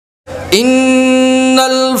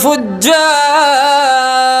ইন্নাল ফুজ্জার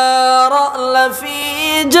লাফি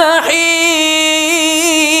জাহিম।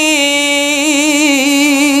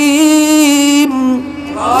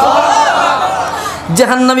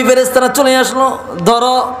 জাহান্নামী ফেরেশতারা চলে আসলো,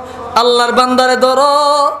 ধরো আল্লাহর বান্দারে ধরো,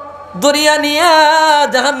 দরিয়া নিয়া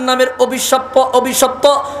জাহান্নামের অভিশপ্ত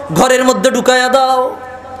ঘরের মধ্যে ঢুকাইয়া দাও।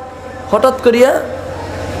 হঠাৎ করিয়া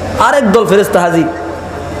আরেক দল ফেরেশতা হাজির।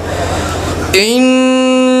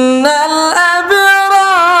 ইন্নাল আবরারা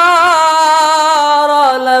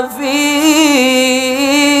লাফি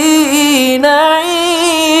নাঈম।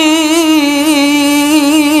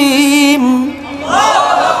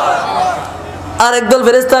 আরেক দল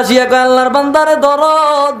ফেরেশতা আসিয়া কয় আল্লাহর বান্দারে ধরো,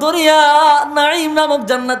 দরিয়া নাঈম নামক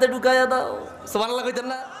জান্নাতে ঢুকাইয়া দাও। সুবহানাল্লাহ কইতেন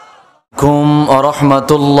না? কুম ওয়া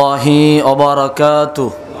রাহমাতুল্লাহি ওয়া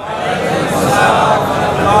বারাকাতুহু।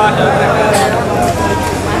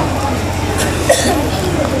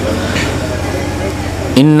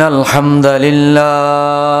 ইন্নাল হামদালিল্লাহ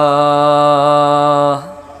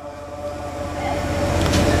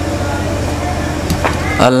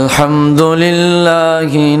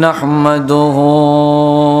আলহামদুলিল্লাহি নাহমাদুহু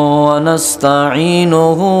ওয়া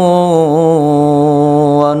নাস্তাঈনুহু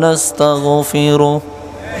ওয়া নাস্তাগফিরুহু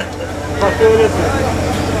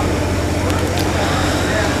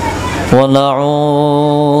ওয়া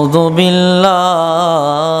নাউযু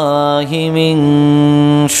বিল্লাহি মিন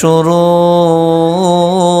শুরুরি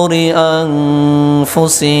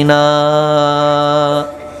আনফুসিনা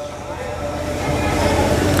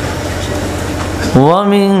ওয়া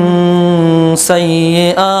মিন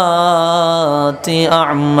সাইয়্যাতি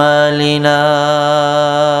আ'মালিনা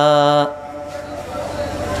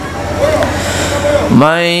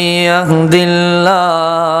মান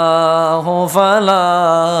ইয়াহদিল্লাহু ফালা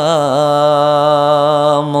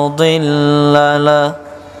মুদিল্লা লাহু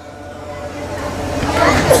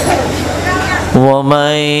ওয়া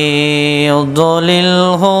মান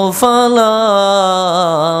ইউদ্লিলহু ফালা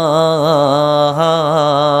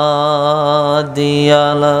হাদিয়া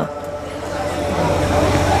লাহু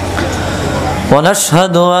ওয়া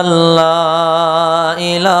নাশহাদু আল লা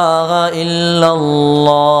ইলাহা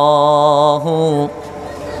ইল্লাল্লাহু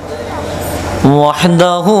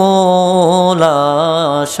ওয়াহদাহু লা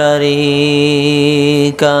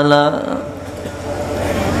শারীকা লাহু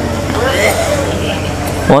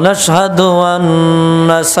ওয়া নাশহাদু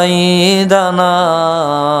আন্না সাইয়্যিদানা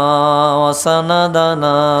ওয়া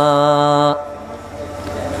সানাদানা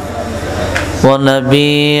ওয়া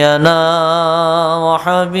নাবিয়ানা ওয়া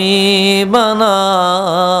হাবিবানা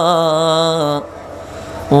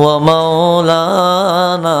ওয়া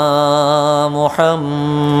মাওলানা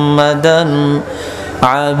মুহাম্মাদান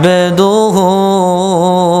আবদুহু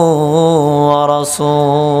ওয়া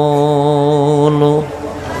রাসূলুহু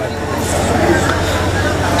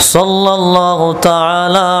সাল্লাল্লাহু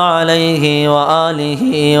তাআলা আলাইহি ওয়া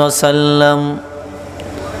আলিহি ওয়া সাল্লাম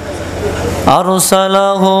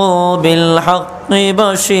আরসালাহু বিল হাক্কি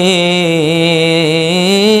বাশীরাও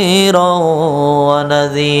ওয়া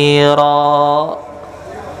নাযীরা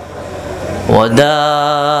ওয়া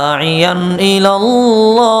দাঈয়ান ইলাল্লাহি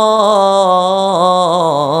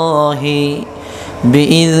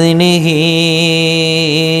বিইذনিহি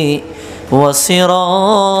ওয়া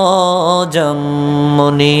সিরাজাম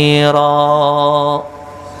মুনীরা।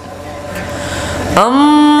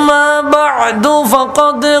 أما بعد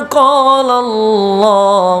فقد قال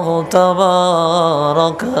الله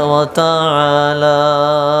تبارك وتعالى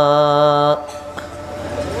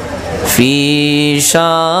في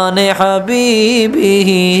شان حبيبه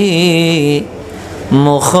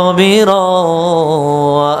مخبرا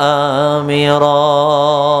وآمرا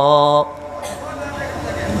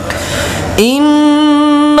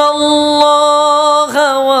إن الله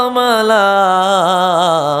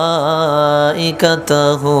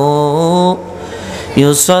وملائكته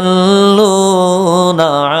يصلون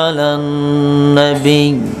على النبي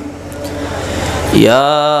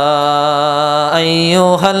يا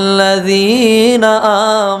أيها الذين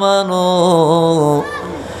آمنوا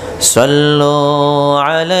صلوا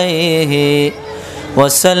عليه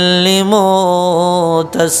وسلموا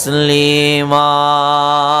تسليما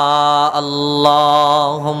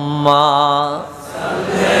اللهم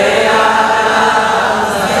صل على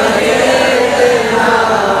سيدنا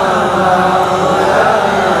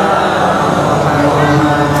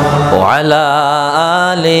وعلى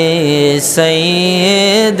آل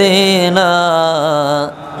سيدنا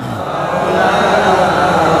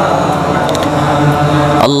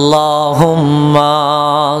اللهم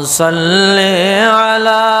صل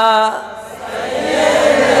على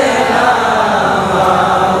سيدنا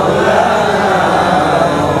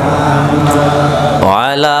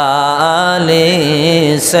وعلى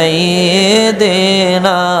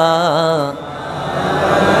সাইয়্যিদিনা।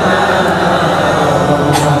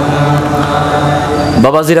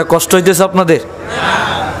 বাবাজিরা, কষ্ট হইতেছে আপনাদের?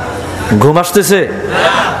 ঘুম আসতেছে?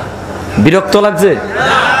 বিরক্ত লাগছে?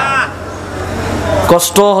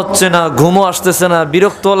 কষ্ট হচ্ছে না, ঘুমও আসতেছে না,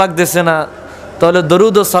 বিরক্ত লাগতেছে না, তাহলে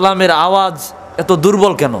দরুদ ও সালামের আওয়াজ এত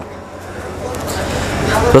দুর্বল কেন?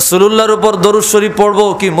 রাসূলুল্লাহর উপর দরুদ শরীফ পড়বো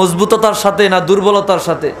কি মজবুততার সাথে না দুর্বলতার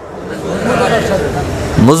সাথে?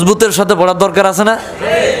 মজবুতের সাথে পড়ার দরকার আছে না?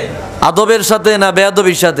 আদবের সাথে না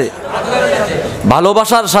বেয়াদবির সাথে?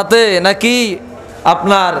 ভালোবাসার সাথে নাকি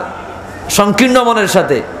আপনার সংকীর্ণ মনের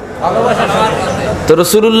সাথে? তো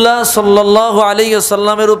রাসূলুল্লাহ সাল্লাল্লাহু আলাইহি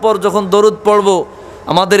ওয়াসাল্লামের উপর যখন দরুদ পড়বো,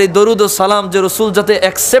 আমাদের এই দরুদ ও সালাম যে রসুল যাতে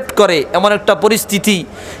অ্যাকসেপ্ট করে এমন একটা পরিস্থিতি,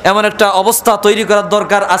 এমন একটা অবস্থা তৈরি করার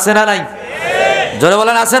দরকার আছে না নাই? জোরে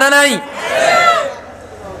বলেন, আছে না নাই?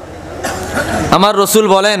 আমার রসুল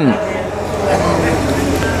বলেন,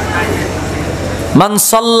 মান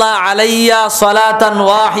সাল্লা আলাইয়া সালাতান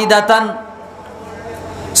ওয়াহিদাতান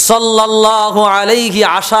সাল্লাল্লাহু আলাইহি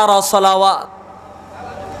আশারা সালাওয়াত।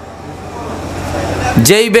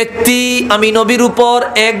 যেই ব্যক্তি আমি নবীর উপর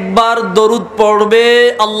একবার দরুদ পড়বে,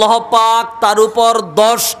 আল্লাহ পাক তার উপর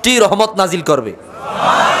 10টি রহমত নাজিল করবে।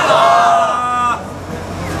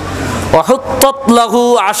 ওয়াহুত্তাত লাহু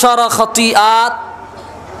আশারা খাতিআত।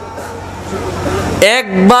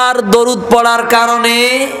 একবার দরুদ পড়ার কারণে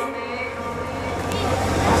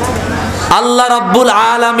আল্লাহ রাব্বুল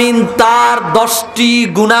আলামিন তার 10টি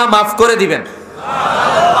গুনাহ মাফ করে দিবেন।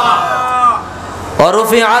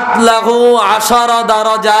 ওয়ারফিআত লাহু আশারা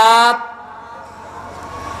দারাজাত।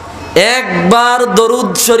 একবার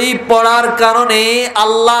দরুদ শরীফ পড়ার কারণে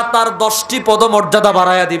আল্লাহ তার 10টি পদমর্যাদা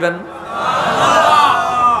বাড়ায়া দিবেন।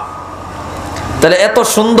 তাহলে এত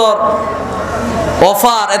সুন্দর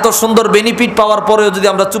অফার, এত সুন্দর বেনিফিট পাওয়ার পরেও যদি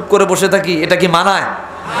আমরা চুপ করে বসে থাকি, এটা কি মানায়?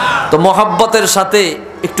 তো মহব্বতের সাথে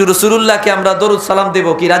একটু রাসূলুল্লাহকে আমরা দরুদ সালাম দেব,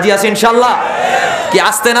 কি রাজি আছি ইনশাআল্লাহ? কি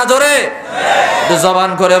আস্তে না জোরে? তো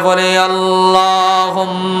জবান করে বলে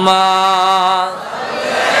আল্লাহুম্মা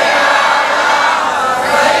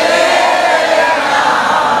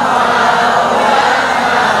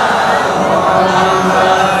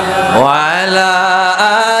ওয়া আলা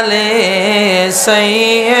আলি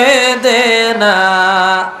সাইয়্যিদিনা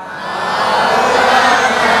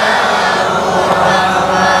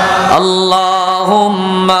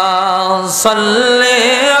আল্লাহুম্মা সাল্লি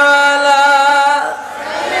আলা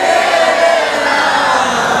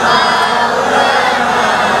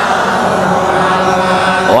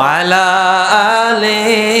ওয়া আলা আলি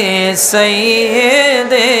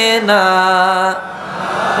সাইয়্যিদিনা।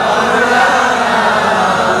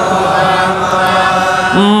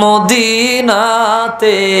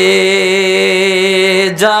 মদিনাতে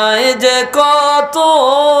যায় যে কত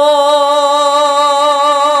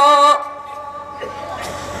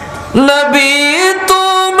নবী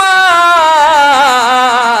তোমার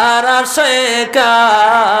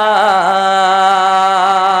আশিকান,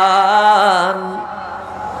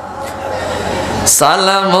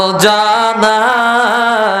 সালাম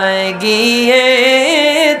জানায় গিয়ে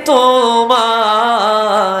তোমায়,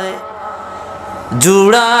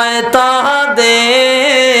 জুড়ায়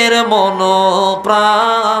তাদের মন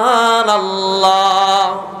প্রাণ। আল্লাহ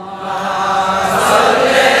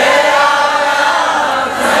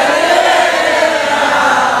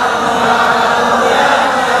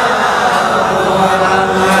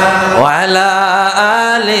ওয়া আলা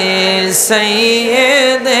আলি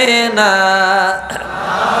সাইয়্যিদিনা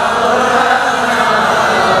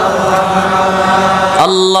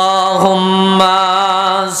আল্লাহুম্মা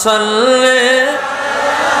সাল্লি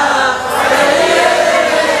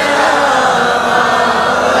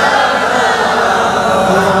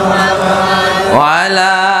ওয়া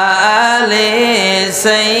আলা আলি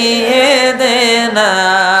সাইয়্যিদিনা।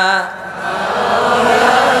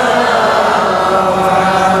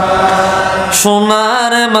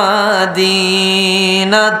 সোনার মদিনাতে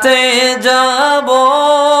যাব,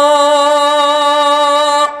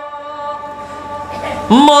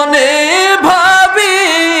 মনে ভাবি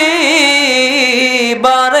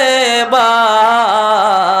বারে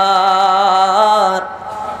বার,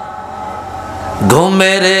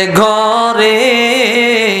 ঘুমের ঘরে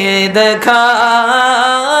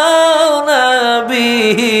দেখাও নবী,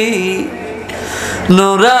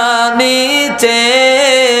 নুরানি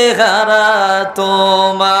চেহারা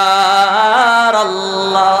তোমার।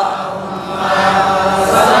 আল্লাহ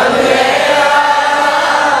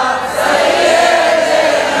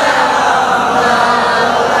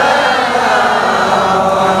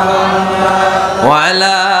ওয়া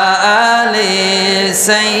আলা আলি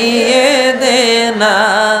সাইয়্যিদিনা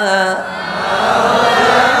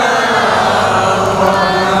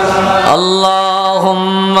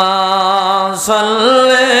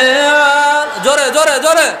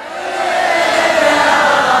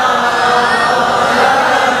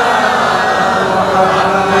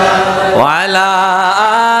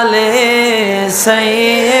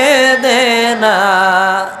সাইয়্যিদিনা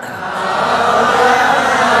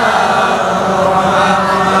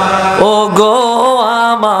ও গো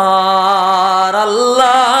আমার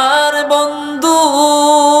আল্লাহর বন্ধু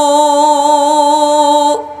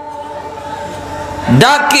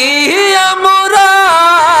ডাকি আমরা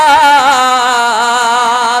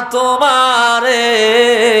তোমারে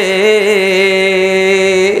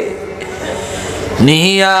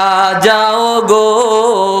নিয়া যাও গো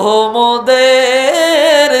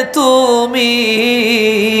মোদের তুমি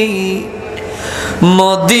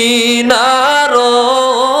মদিনার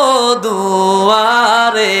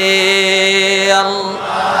দুয়ারে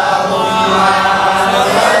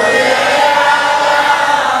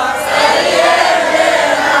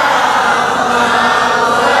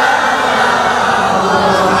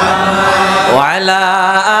وعلى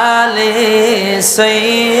آل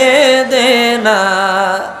سيدنا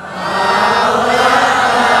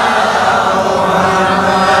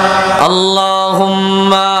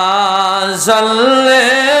اللهم صل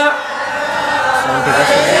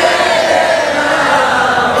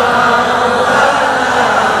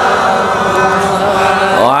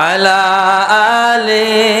وعلى آل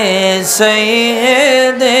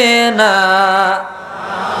سيدنا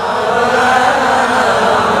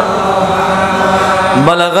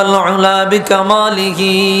بلغ العلا بكماله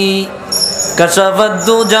كشف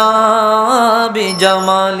الدجى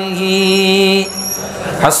بجماله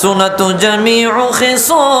حسنت جميع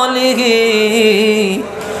خصاله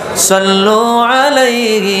صلوا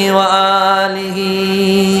عليه وآله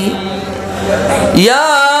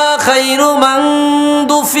يا خير من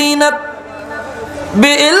دفنت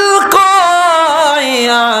بإلقاء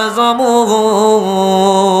أعظمه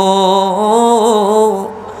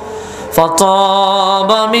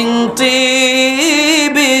فطاب من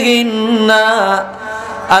طيبهن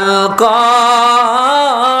القاع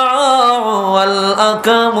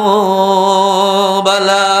والأكم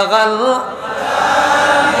بلغ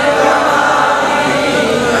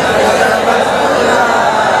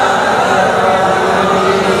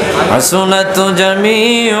حسنت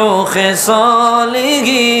جميع خصاله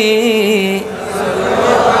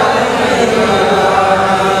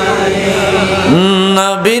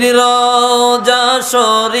নবীর রওজা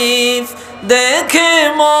শরীফ দেখে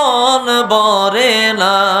মন ভরে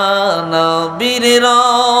না নবীর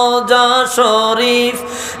রওজা শরীফ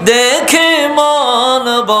দেখে মন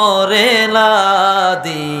ভরে না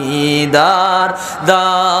দিদার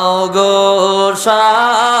দাও গো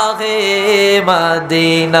শাহে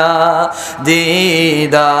মদিনা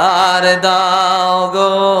দিদার দাও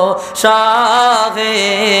গো শাহে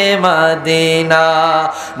মদিনা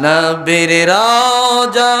নবীর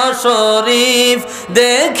রওজা শরীফ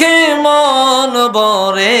দেখে মন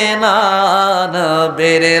ভরে না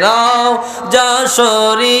নবীর রওজা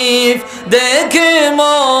শরীফ দেখে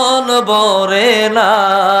মন ভরে না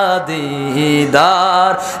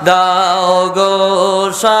দিদার দাও গো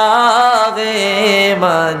শাহে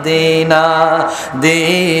মদিনা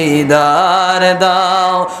দিদার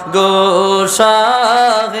দাও গো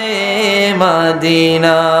শাহে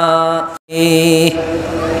মদিনা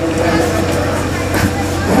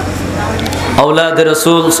औलाद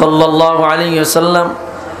रसूल सल्लल्लाहु अलैहि वसल्लम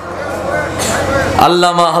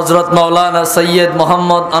अल्लामा हजरत मौलाना सैयद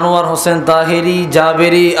मोहम्मद अनवर हुसैन ताहिरी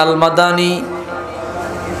जाबेरी अल मदानी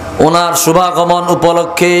ओनार शुभागमन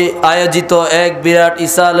उपलक्षे आयोजित एक बिराट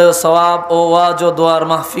इसाल सवाब ओ वाज ओ दोयार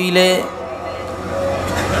महफिले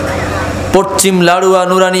पश्चिम लाड़ुआ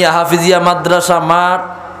नुरानिया हाफिजिया माद्रासा माठ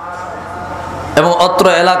एवं अत्र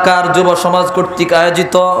एलाकार युव समाज कर्तृक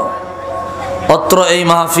आयोजित अत्र এই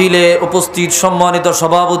মাহফিলে উপস্থিত সম্মানিত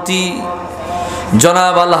সভাপতি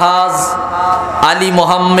জনাব আলহাজ আলী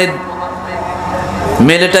মোহাম্মদ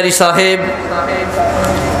মিলিটারি সাহেব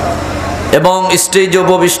এবং স্টেজ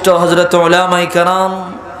উপবিষ্ট হযরত উলামায়ে কেরাম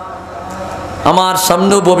আমার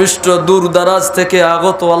সামনে উপবিষ্ট দূর দারাজ থেকে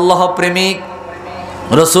আগত আল্লাহ প্রেমিক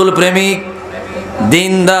রাসূল প্রেমিক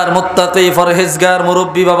দিনদার মুত্তাকি ফরহেজগার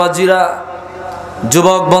মুরব্বী বাবাজিরা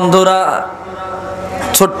যুবক বন্ধুরা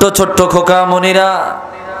ছোট্ট ছোট্ট খোকা মনিরা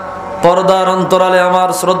পর্দার অন্তরালে আমার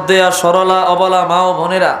শ্রদ্ধেয়া সরলা অবলা মা ও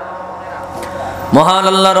বোনেরা মহান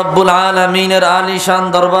আল্লাহ রব্বুল আলামিনের আলিশান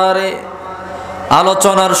দরবারে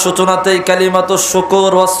আলোচনার সূচনাতেই কালিমাতুশ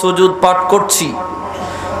শুকর ওয়াস সুজুদ পাঠ করছি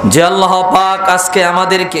যে আল্লাহ পাক আজকে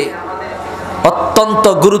আমাদেরকে অত্যন্ত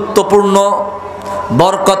গুরুত্বপূর্ণ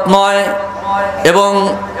বরকতময় এবং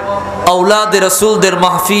আওলাদে রাসূলদের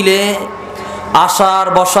মাহফিলে আসার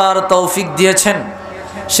বসার তৌফিক দিয়েছেন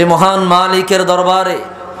সে মহান মালিকের দরবারে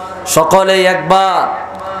সকলে একবার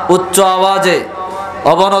উচ্চ আওয়াজে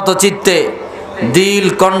অবনত চিত্তে দিল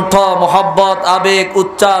কণ্ঠ মোহাব্বত আবেগ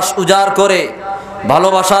উচ্ছ্বাস উজাড় করে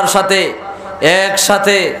ভালোবাসার সাথে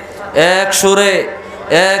একসাথে এক সুরে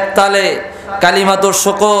এক তালে কালিমাতুর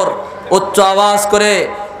শুকর উচ্চ আওয়াজ করে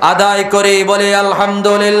আদায় করি, বলি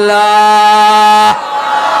আলহামদুলিল্লাহ।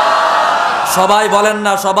 সবাই বলেন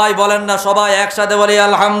না, সবাই বলেন না, সবাই একসাথে বলি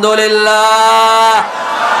আলহামদুলিল্লাহ।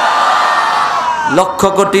 লক্ষ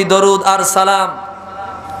কোটি দরুদ আর সালাম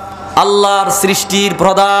আল্লাহর সৃষ্টির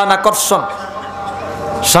প্রধান আকর্ষণ,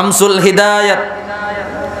 শামসুল হিদায়াত,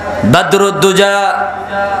 বদরুদ্দুজা,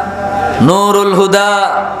 নূরুল হুদা,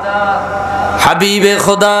 হাবিবে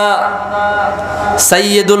খোদা,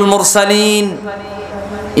 সাইয়্যিদুল মুরসালিন,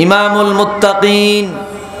 ইমামুল মুত্তাকিন,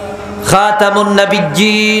 খাতামুন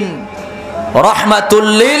নবিয়্যিন, রাহমাতুল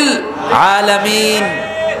লিল আলামিন,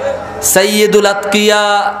 সাইয়্যিদুল আতকিয়া,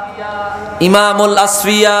 ইমামুল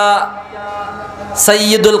আসফিয়া,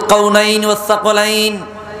 সাইয়্যিদুল কাউনাইন ওয়াস সাকলাইন,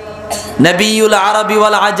 নবিয়ুল আরবি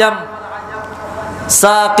ওয়াল আজম,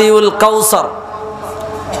 সাকিউল কাউসার,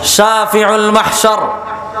 শাফিউল মাহশর,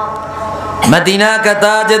 মদিনা কা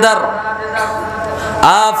তাজদার,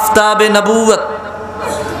 আফতাবে নবুয়ত,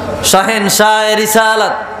 শাহেনশাহ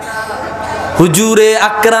রিসালাত, হুজুরে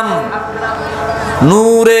আকরম,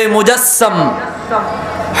 নূরে মুজাসসম,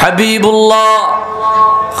 হাবিবুল্লাহ,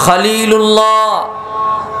 খলিলুল্লাহ,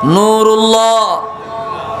 নূরুল্লাহ,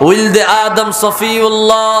 উলদে আদম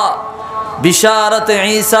সফিউল্লাহ, বিশারত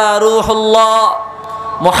ঈসা রূহুল্লাহ,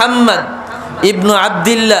 মুহাম্মদ ইবনে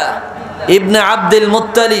আব্দুল্লাহ ইবনে আব্দুল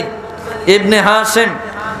মুত্তালিব ইবনে হাশিম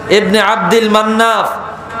ইবনে আব্দুল মান্নাফ।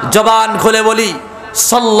 জবান খুলে বলি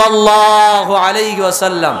সাল্লাল্লাহু আলাইহি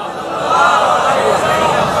ওয়াসাল্লাম।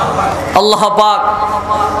 আল্লাহ পাক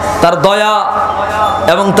তার দয়া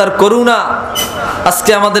এবং তার করুণা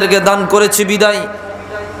আজকে আমাদেরকে দান করেছে বিদায়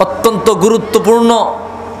অত্যন্ত গুরুত্বপূর্ণ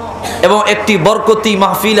এবং একটি বরকতি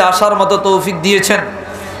মাহফিলে আসার মতো তৌফিক দিয়েছেন।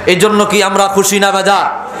 এই জন্য কি আমরা খুশি না বাজার?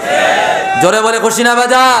 জোরে বলে খুশি না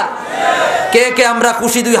বাজার? কে কে আমরা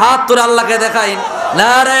খুশি? দুই হাত তুলে আল্লাহকে দেখাই।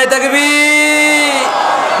 নারায়ে তাকবীর,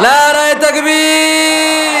 নারায়ে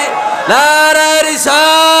তাকবীর, নারায়ে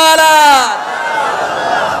রিসালাত।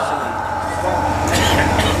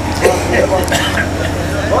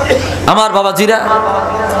 আমার বাবাজিরা,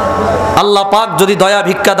 আল্লাহ পাক যদি দয়া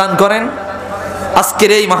ভিক্ষা দান করেন,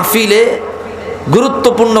 আজকের এই মাহফিলে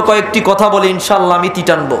গুরুত্বপূর্ণ কয়েকটি কথা বলে ইনশাআল্লাহ আমি ইতি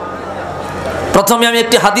টানবো। প্রথমে আমি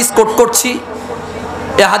একটি হাদিস কোট করছি।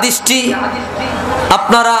 এই হাদিসটি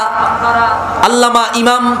আপনারা আল্লামা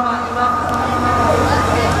ইমাম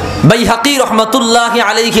বাইহাকি রহমাতুল্লাহি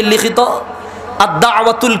আলাইহি লিখিত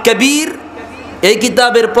আদ-দাওয়াতুল কবীর এই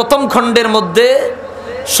কিতাবের প্রথম খণ্ডের মধ্যে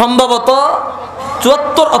সম্ভবত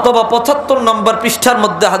 ৭৪ অথবা ৭৫ নম্বর পৃষ্ঠার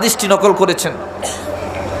মধ্যে হাদিসটি নকল করেছেন।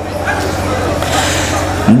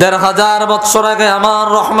 ১৫০০ বছর আগে আমার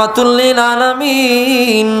রহমাতুল লিল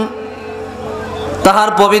আলামিন তাহার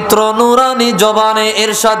পবিত্র নূরানি জবানে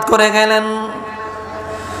ইরশাদ করে গেলেন।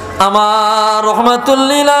 আমার রহমাতুল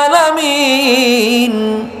লিল আলামিন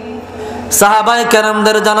সাহাবায়ে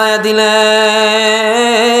কেরামদের জানায়া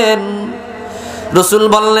দিলেন, রাসূল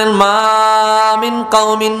বললেন, মা মিন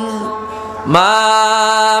কওমিন মা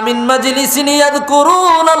মিন মাজলিসিন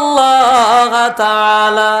ইয়াযকুরুনাল্লাহ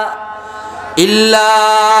তাআলা ইল্লা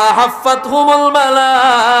হাফাতহুমুল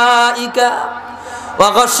মালাইকা ওয়া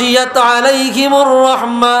গাশিয়াত আলাইহিমুর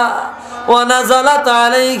রাহমা ওয়া নাযালাত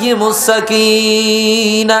আলাইহিমুস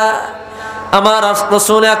সাকিনা। আমার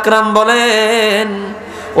রাসূল আকরাম বলেন,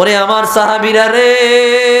 ওরে আমার সাহাবীরা রে,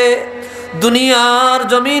 দুনিয়ার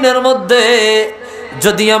জমিনের মধ্যে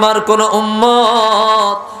যদি আমার কোন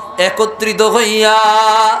উম্মত একত্রিত হইয়া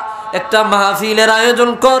একটা মাহফিলের আয়োজন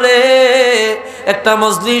করে, একটা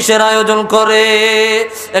মজলিসের আয়োজন করে,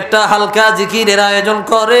 একটা হালকা জিকিরের আয়োজন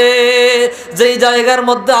করে, যেই জায়গার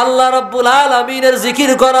মধ্যে আল্লাহ রাব্বুল আলামিনের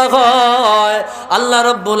জিকির করা হয়, আল্লাহ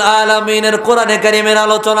রাব্বুল আলামিনের কোরআনে কারীমের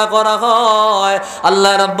আলোচনা করা হয়,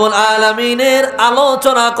 আল্লাহ রাব্বুল আলামিনের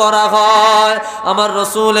আলোচনা করা হয়, আমার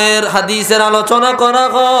রাসূলের হাদিসের আলোচনা করা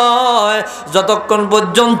হয়, যতক্ষণ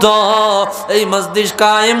পর্যন্ত এই মজলিস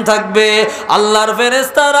কায়েম থাকবে, আল্লাহর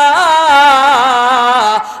ফেরেশতারা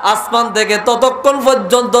আসমান থেকে ততক্ষণ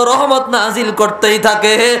পর্যন্ত রহমত নাজিল করতেই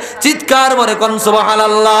থাকে। চিৎকার করে কোন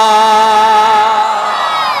সুবহানাল্লাহ।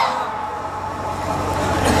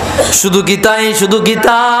 শুধু কি তাই? শুধু কি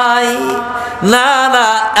তাই? না না,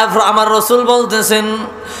 আমার রাসূল বলতেছেন,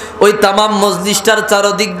 ওই তামাম মজলিসটার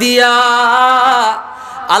চারদিক দিয়া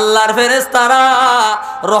আল্লাহর ফেরেশতারা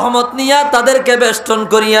রহমত নিয়া তাদেরকে বেষ্টন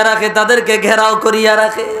করিয়া রাখে, তাদেরকে ঘেরাও করিয়া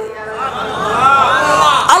রাখে।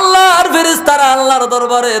 আল্লাহর ফেরেশতারা আল্লাহর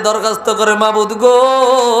দরবারে দরখাস্ত করে, মাবুদ গো,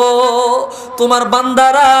 তোমার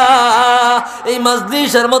বান্দারা এই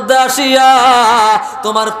মজলিসের মধ্যে আসিয়া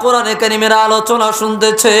তোমার কোরআনে কারীমের আলোচনা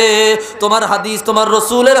শুনতেছে, তোমার হাদিস, তোমার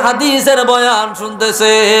রসুলের হাদিসের বয়ান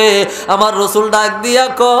শুনতেছে। আমার রসুল ডাক দিয়া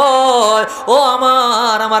কয়, ও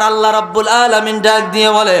আমার আল্লাহ রাব্বুল আলামিন ডাক দিয়ে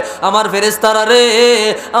বলে, আমার ফেরেশতারা রে,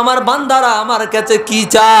 আমার বান্দারা আমার কাছে কি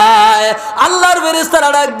চায়? আল্লাহর ফেরেশতারা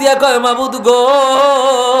ডাক দিয়া কয়, মাবুদ গো,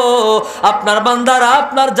 আপনার বান্দারা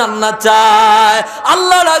আপনার জান্নাত চায়।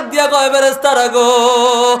 আল্লাহ ডাক দিয়া কয়, ফেরেশতারা গো,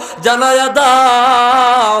 জানায়া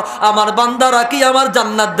দাও আমার বান্দারা কি আমার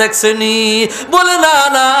জান্নাত দেখছেনি? বলে, না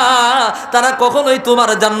না, তারা কখনোই তোমার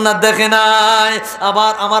জান্নাত দেখে নাই।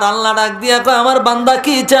 আবার আমার আল্লাহ ডাক দিয়া কয়, আমার বান্দা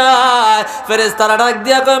কি চায়? ফেরেশতারা ডাক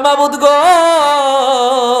দিয়া কয়, মাবুদ গো,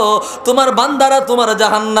 তোমার বান্দারা তোমার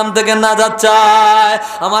জাহান্নাম থেকে নাজাত চায়।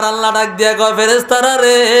 আমার আল্লাহ ডাক দিয়া কয়, ফেরেশতারা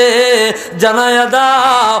রে, জানায়া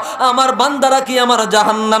দাও আমার বান্দারা কি আমার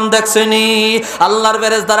জাহান্নাম দেখছেনি? আল্লাহর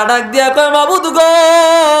ফেরেশতারা ডাক দিয়া কয়, মাবুদ গো,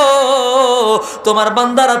 তোমার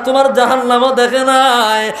বান্দারা তোমার জাহান্নামও দেখে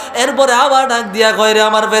নাই। এরপরে আবার ডাক দিয়া কয়, রে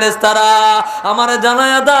আমার ফেরেশতারা, আমারে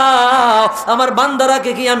জানায়া দাও আমার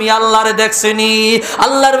বান্দারাকে কি আমি আল্লাহরে দেখছিনি?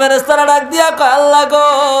 আল্লাহর ফেরেশতারা ডাক দিয়া কয়, আল্লাহ গো,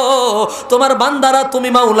 তোমার বান্দারা তুমি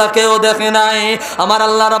মাওলাকেও দেখে নাই। আমার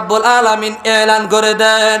আল্লাহ রাব্বুল আলামিন এলান করে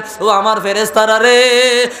দেন, ও আমার ফেরেশতারা রে,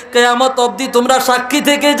 কিয়ামত অবধি তোমরা সাক্ষী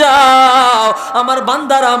থেকে যাও, আমার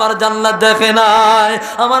বান্দারা আমার জান্নাত দেখে নাই,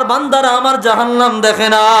 আমার বান্দারা আমার জাহান্নাম দেখে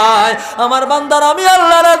নাই, আমার বান্দারা আমি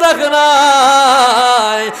আল্লাহরে দেখে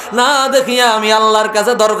নাই। না দেখিয়া আমি আল্লাহর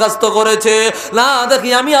কাছে দরখাস্ত করেছে, না দেখি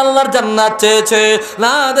আমি আল্লাহর জান্নাত চেয়েছে,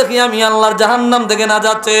 না দেখি আমি আল্লাহর জাহান্নাম থেকে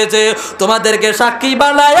নাজাত চেয়েছে। তোমাদেরকে সাক্ষী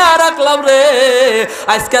বানায়া রাখলাম রে,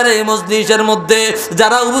 আজকের এই মজলিসের মধ্যে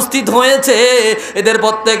যারা উপস্থিত হয়েছে এদের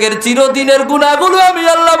প্রত্যেকের চিরদিনের গুনাহগুলো আমি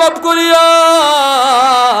আল্লাহ মাফ করিয়া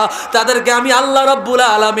তাদেরকে আমি আল্লাহ রাব্বুল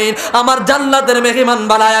আলামিন আমার জান্নাতের মেহমান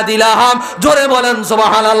বানায়া দিলাম। জোরে বলেন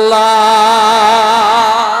সুবহানাল্লাহ।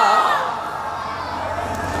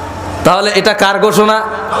 তাহলে এটা কার ঘোষণা?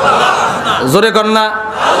 জোরে কর না।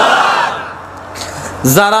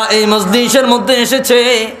 যারা এই মজলিসের মধ্যে এসেছে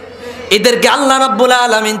এদেরকে আল্লাহ রাব্বুল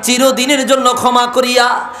আলামিন চিরদিনের জন্য ক্ষমা করিয়া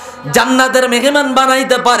জান্নাতের মেহমান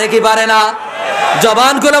বানাইতে পারে কি পারে না?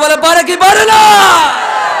 জবান করে বলে, পারে কি পারে না?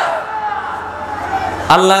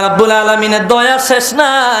 আল্লাহ রাব্বুল আলামিনের দয়া শেষ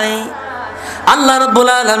নাই, আল্লাহ রাব্বুল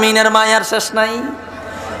আলামিনের মায়ার শেষ নাই।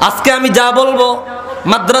 আজকে আমি যা বলবো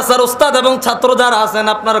মাদ্রাসার উস্তাদ এবং ছাত্র যারা আছেন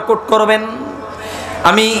আপনারা কোট করবেন।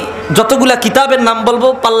 আমি যতগুলা কিতাবের নাম বলবো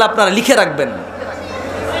পারলে আপনারা লিখে রাখবেন।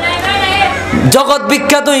 জগৎ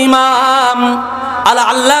বিখ্যাত ইমাম আল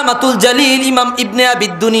আল্লামাতুল জালিল ইমাম ইবনে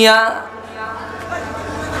আবিদ দুনিয়া,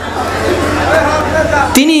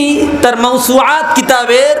 তিনি তার মাউসুআত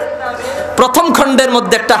কিতাবের প্রথম খণ্ডের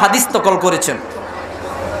মধ্যে একটা হাদিস নকল করেছেন।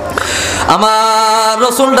 আমার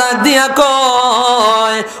রাসূল ডাক দিয়া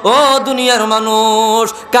কয়, ও দুনিয়ার মানুষ,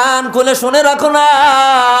 কান খুলে শুনে রাখো না,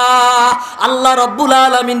 আল্লাহ রাব্বুল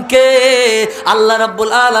আলামিনকে, আল্লাহ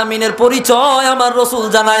রাব্বুল আলামিনের পরিচয় আমার রাসূল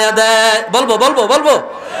জানায়া দেয়। বলবো বলবো বলবো,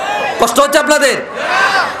 কষ্ট হচ্ছে আপনাদের?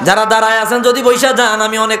 যারা দাঁড়ায় আছেন যদি বইসা যান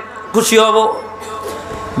আমি অনেক খুশি হব।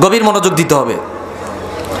 গভীর মনোযোগ দিতে হবে।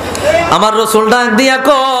 আমার রাসূল ডাক দিয়া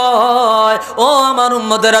কয়, ও আমার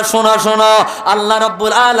উম্মতেরা শোনা শোনো, আল্লাহ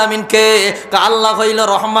রাব্বুল আলামিনকে, আল্লাহ হইল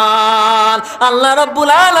রহমান, আল্লাহ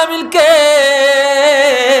রাব্বুল আলামিনকে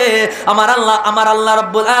আমার আল্লাহ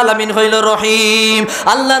রাব্বুল আলামিন হইল রহিম,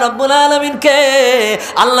 আল্লাহ রাব্বুল আলামিনকে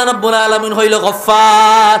আল্লাহ রাব্বুল আলামিন হইল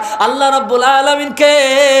গফফার, আল্লাহ রাব্বুল আলামিনকে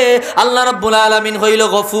আল্লাহ রাব্বুল আলামিন হইল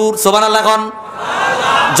গফুর। সুবহানাল্লাহ কোন?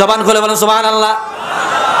 জবান খুলে বলেন সুবহানাল্লাহ।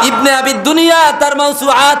 ইবনে আবিদ দুনিয়া তার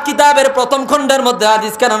মাউসুআত কিতাবের প্রথম খণ্ডের মধ্যে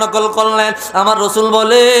হাদিস কেন নকল করলেন? আমার রাসূল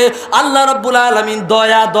বলে, আল্লাহ রাব্বুল আলামিন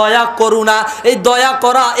দয়া, দয়া করুণা, এই দয়া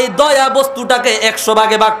করা, এই দয়া বস্তুটাকে 100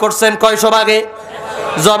 ভাগে ভাগ করছেন। কয়শো ভাগে?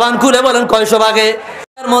 জবান খুলে বলেন কয়শো ভাগে?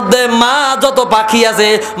 এর মধ্যে মা যত পাখি আছে,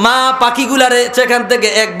 মা পাখিগুলারে সেখান থেকে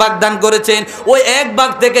 1 ভাগ দান করেছেন। ওই 1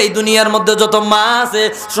 ভাগ থেকে এই দুনিয়ার মধ্যে যত মা আছে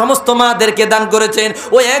সমস্ত মাদেরকে দান করেছেন।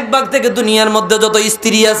 ওই 1 ভাগ থেকে দুনিয়ার মধ্যে যত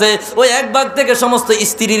স্ত্রী আছে ওই 1 ভাগ থেকে সমস্ত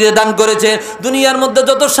স্ত্রীরে দান করেছেন। দুনিয়ার মধ্যে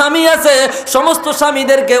যত স্বামী আছে সমস্ত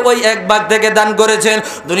স্বামীদেরকে ওই 1 ভাগ থেকে দান করেছেন।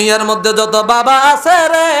 দুনিয়ার মধ্যে যত বাবা আছে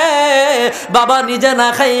রে, বাবা নিজে না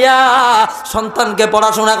খাইয়া সন্তানকে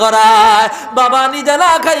পড়াশোনা করায়, বাবা নিজে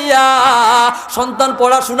না খাইয়া সন্তান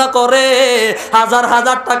পড়াশোনা করে, হাজার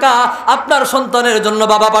হাজার টাকা আপনার সন্তানের জন্য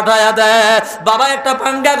বাবা পাঠায়া দেয়। বাবা একটা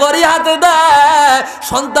ভাঙ্গা গড়ি হাতে দেয়,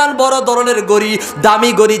 সন্তান বড় ধরনের গড়ি,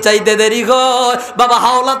 দামি গড়ি চাইতে দেরি হয়, বাবা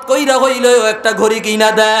হাওলাত কইরা হইলেও একটা ঘড়ি কিনা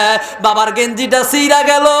দেয়। বাবার গেঞ্জিটা ছিঁড়া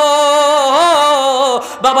গেল,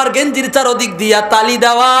 বাবার গেঞ্জির চারদিক দিয়া তালি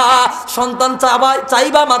দেওয়া, সন্তান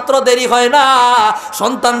চাইবা মাত্র দেরি হয় না,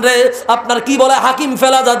 সন্তান রে আপনার কি বলে হাকিম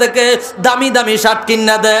ফেলাজা থেকে দামি দামি শার্ট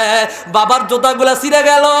কিনা দেয়। বাবার জুতাগুলা ছিঁড়ে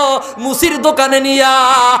গেল, মুসির দোকানে নিয়া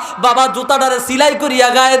বাবা জুতাটারে সিলাই করিয়া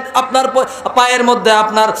গায়ে আপনার পায়ের মধ্যে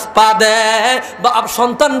আপনার পা দেয়।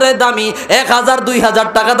 সন্তান রে দামি 1000 2000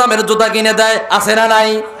 টাকা দামের জুতা কিনে দেয়। আছে না নাই?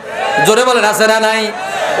 জোরে বলেন আছে না নাই?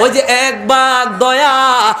 ওই যে এক ভাগ দয়া,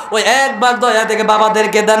 ওই এক ভাগ দয়া থেকে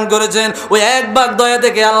বাবাদেরকে দান করেছেন। ওই এক ভাগ দয়া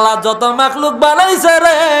থেকে আল্লাহ যত মাখলুক বানাইছে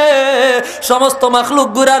রে, সমস্ত মাখলুক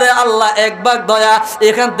গুরারে আল্লাহ এক ভাগ দয়া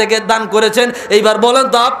এখান থেকে দান করেছেন। এইবার বলেন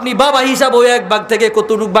তো আপনি বাবা হিসাবে ওই এক ভাগ থেকে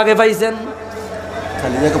কতটুক ভাগে পাইছেন?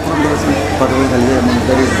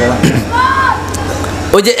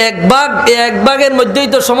 ওই যে এক ভাগ, এই এক ভাগের মধ্যেই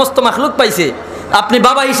তো সমস্ত মাখলুক পাইছে। আপনি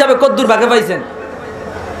বাবা হিসাবে কতদূর ভাগে পাইছেন?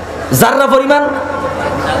 জাররা পরিমাণ,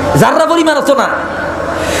 জাররা পরিমাণ আছো না?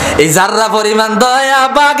 এই জাররা পরিমাণ দয়া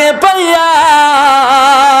বাগে পাইয়া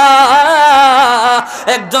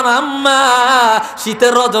একজন আম্মা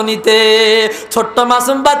শীতের রজনীতে ছোট্ট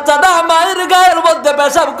মাসুম বাচ্চাটা মায়ের গায়ের মধ্যে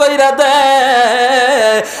পেশাব কইরা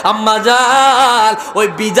দেয়। আম্মা জান ওই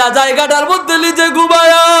ভিজা জায়গাটার মধ্যে নিজে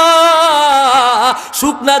ঘুমায়া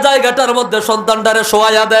শুকনা জায়গাটার মধ্যে সন্তানটারে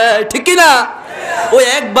শোয়াইয়া দেয়, ঠিক কি না? ওই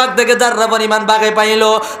এক ভাগ থেকে যারা পরিমাণ বাগে পাইল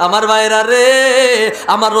আমার ভাইরা রে,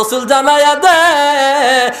 আমার রসুল জানাইয়া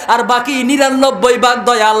দেয় আর বাকি 99 ভাগ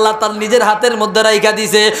দয়া আল্লাহ তার নিজের হাতের মধ্যে রাইখা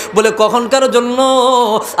দিছে। বলে কখনকার জন্য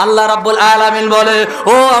আল্লাহ রাব্বুল আলামিন বলে,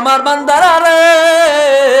 ও আমার বান্দারা রে,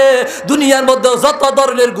 দুনিয়ার মধ্যে যত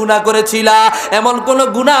ধরনের গুনাহ করেছিলা এমন কোন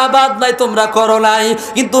গুনাহ বাদ নাই তোমরা করো নাই,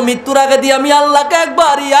 কিন্তু মৃত্যুর আগে দিয়ে আমি আল্লাহকে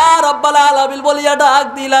একবার ইয়া রাব্বাল আলামিন বলিয়া ডাক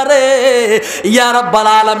দিলা রে। ইয়া রাব্বাল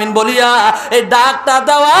আলামিন বলিয়া এই ডাকটা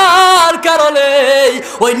দেওয়ার কারণে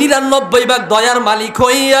ওই 99 ভাগ দয়ার মালিক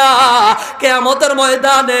হইয়া কিয়ামতের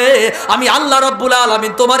ময়দানে আমি আল্লাহ রাব্বুল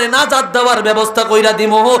আলামিন তোমারে নাজাত দেওয়ার ব্যবস্থা কইরা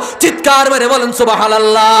দিমু। চিৎকার মেরে বলেন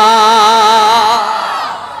সুবহানাল্লাহ।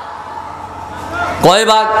 কয়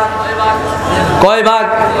ভাগ? কয় ভাগ?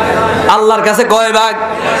 আল্লাহর কাছে কয় ভাগ?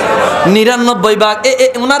 99 ভাগ।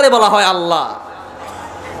 ওনারে বলা হয় আল্লাহ।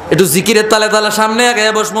 একটু জিকিরের তালে তালে সামনে আগে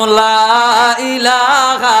বসমু, লা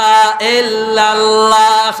ইলাহা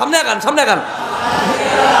ইল্লাল্লাহ। সামনে আগান, সামনে আগান।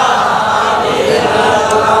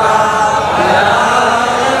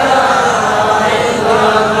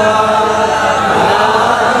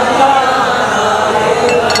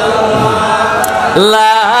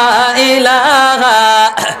 লা ইলাহা,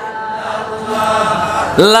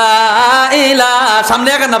 লা ইলাহা। সামনে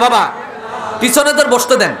আগান না বাবা, পিছনে তোর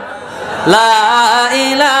বসতে দেন। লা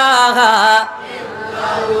ইলাহা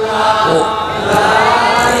ইল্লাল্লাহ, লা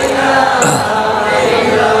ইলাহা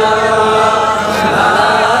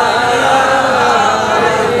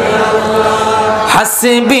ইল্লাল্লাহ,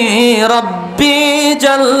 হাসবি রব্বি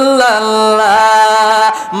জাল্লাল্লাহ,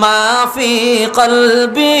 মা ফি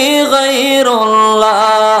কলবি গায়রুল্লাহ,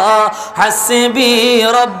 হাসবি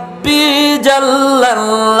রব্বি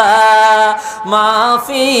জাল্লাল্লাহ, মা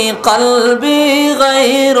ফি কলবি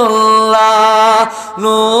গায়রুল্লাহ,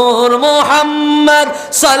 নূর মুহাম্মদ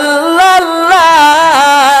সাল্লাল্লাহু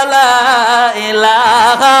লা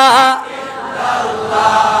ইলাহা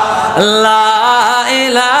ইল্লাল্লাহ, লা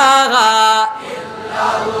ইলাহা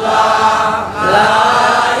ইল্লাল্লাহ, লা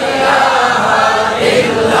ইলাহা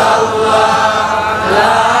ইল্লাল্লাহ,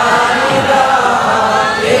 লা ইলাহা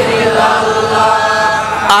ইল্লাল্লাহ।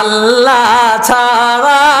 আল্লাহ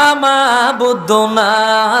ছাড়া মাবুদ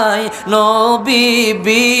নাই, নবী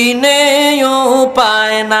বিনে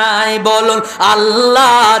উপায় নাই। বলুন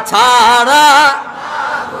আল্লাহ ছাড়া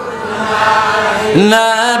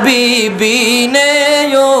নবী বিনে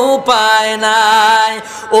উপায় নাই।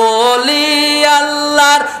 ওলি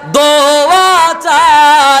আল্লাহর দোয়া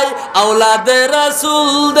চাই, আওলাদের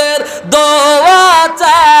রাসূলদের দোয়া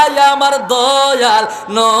চাই, আমার দয়াল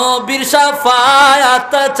নবীর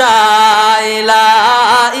শাফায়াত চাই। লা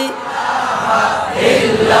ইলাহা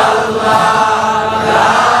ইল্লাল্লাহ,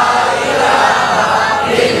 লা ইলাহা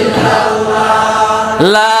ইল্লাল্লাহ,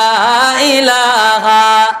 লা ইলাহা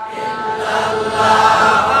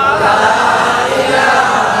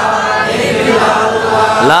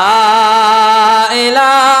লা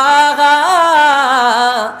ইলাহা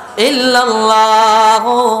ইল্লাল্লাহ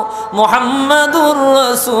মুহাম্মাদুর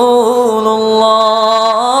রাসূলুল্লাহ।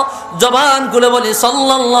 জবান খুলে বলি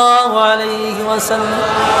সাল্লাল্লাহু আলাইহি ওয়াসাল্লাম।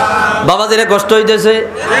 বাবাজিরে কষ্ট হইতেছে?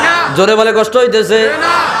 জোরে বলে কষ্ট হইতেছে?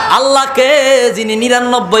 আল্লাহকে যিনি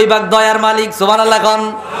 99 ভাগ দয়ার মালিক, সুবহানাল্লাহ কোন।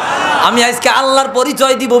 আমি আজকে আল্লাহর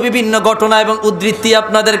পরিচয় দিব বিভিন্ন ঘটনা এবং উদ্ধৃতি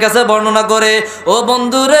আপনাদের কাছে বর্ণনা করে। ও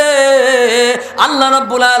বন্ধুরে, আল্লাহ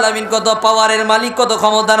রাব্বুল আলামিন কত পাওয়ারের মালিক, কত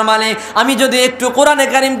ক্ষমতার মালিক। আমি যদি একটু কোরআনে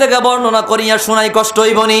কারীম থেকে বর্ণনা করি আর শোনাই, কষ্ট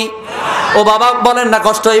হইবনি? ও বাবা বলেন না,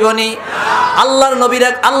 কষ্ট হইবনি? আল্লাহর নবীর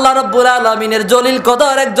আল্লাহ রাব্বুল আলামিনের জলিল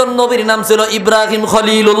কদর একজন নবীর নাম ছিল ইব্রাহিম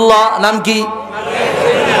খলিলুল্লাহ। নাম কি?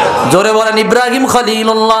 জোরে বলেন, ইব্রাহিম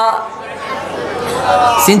খলিলুল্লাহ।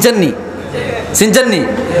 চিনছেননি? চিনছেননি?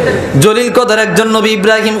 জলিল কদর একজন নবী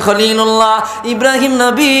ইব্রাহিম খলিলুল্লাহ। ইব্রাহিম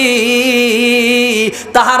নবী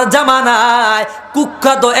তাহার জামানায়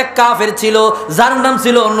কুখ্যাত এক কাফের ছিল, যার নাম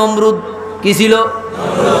ছিল নমরুদ। কি ছিল?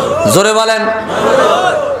 জোরে বলেন।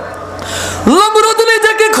 নমরুদ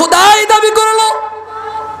নিজেকে খোদাই দাবি করলো।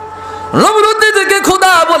 নমরুদ নিজেকে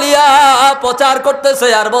খোদা বলিয়া প্রচার করতেছে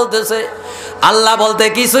আর বলতেছে আল্লাহ বলতে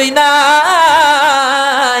কিছুই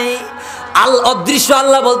নাই, অদৃশ্য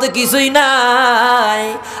আল্লাহ বলতে কিছুই নাই,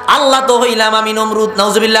 আল্লাহ তো হইলাম আমি নমরুদ।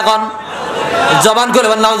 নাউজুবিল্লাহ কোন। জবান করে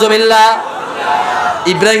বল নাউজুবিল্লাহ।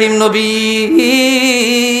 ইব্রাহিম নবী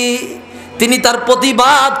তিনি তার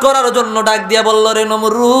প্রতিবাদ করার জন্য ডাক দিয়া বলল, রে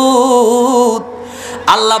নমরুদ,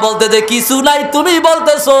 আল্লাহ বলতে যে কিছু নাই, তুমি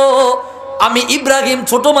বলতেছো আমি ইব্রাহিম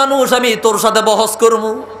ছোট মানুষ, আমি তোর সাথে বহস করবো।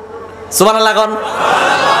 সুবহানাল্লাহ কোন।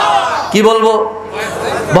 কি বলবো?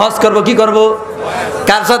 বহস করব। কি করব?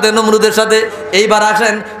 কার সাথে? নমরুদের সাথে। এইবার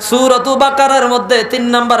আসেন সূরাতুল বাকারার মধ্যে 3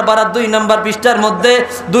 নম্বর পারা 2 নম্বর পৃষ্ঠার মধ্যে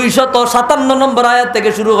 257 নম্বর আয়াত থেকে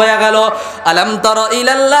শুরু হয়ে গেল। আলাম তারা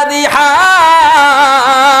ইলাল্লাযী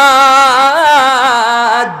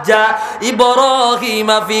হাজ্জা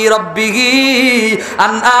ইব্রাহিমা ফি রাব্বিহি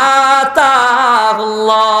আন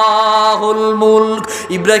আতাহুল্লাহুল মুলক।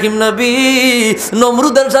 ইব্রাহিম নবী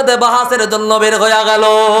নমরুদের সাথে বাহাসের জন্য বের হয়ে গেল।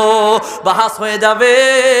 বাহাস হয়ে যাবে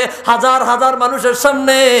হাজার হাজার মানুষের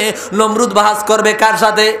সামনে। নমরুদ বাহাস করবে কার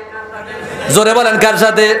সাথে? জোরে বলেন, কার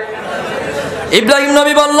সাথে? ইব্রাহিম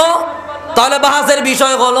নবী বলল, তাহলে বাহাসের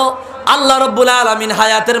বিষয় হলো আল্লাহ রাব্বুল আলামিন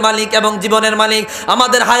হায়াতের মালিক এবং জীবনের মালিক।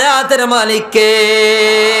 আমাদের হায়াতের মালিক কে?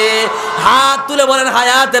 হাত তুলে বলেন,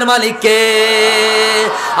 হায়াতের মালিক কে?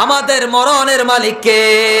 আমাদের মরণের মালিক কে?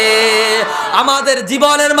 আমাদের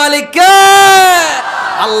জীবনের মালিক কে?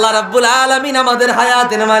 আল্লাহ রাব্বুল আলামিন আমাদের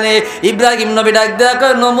হায়াতের মালিক। ইব্রাহিম নবী ডাক দেয়া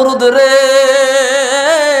কয়, নমরুদ রে,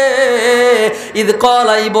 ইদ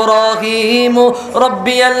ক্বালা ইব্রাহিম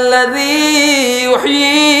রাব্বিয়াল্লাযী ইউহয়ী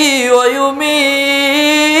ওয়া ইউমীত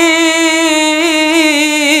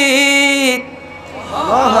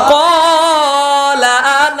ক্বালা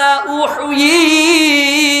আনা উহয়ী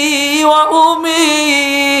ওয়া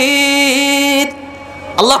উমীত।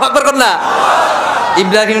 আল্লাহু আকবার কর না।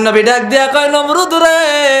 ইব্রাহিম নবী ডাক দিয়া কয়, নমরুদ রে,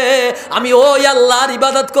 আমি ওই আল্লাহর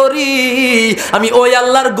ইবাদত করি, আমি ওই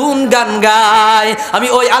আল্লাহর গুণ গান গাই, আমি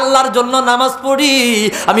ওই আল্লাহর জন্য নামাজ পড়ি,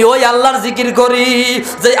 আমি ওই আল্লাহর জিকির করি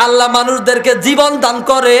যে আল্লাহ মানুষদেরকে জীবন দান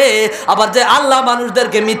করে, আবার যে আল্লাহ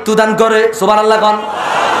মানুষদেরকে মৃত্যু দান করে। সুবহানাল্লাহ কোন।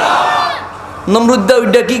 নমরুদ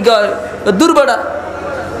ওইটা কি কয়? দুর্বেড়া।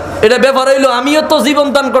 এটা ব্যাপার হইলো আমিও তো জীবন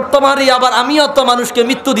দান করতে পারি, আবার আমিও তো মানুষকে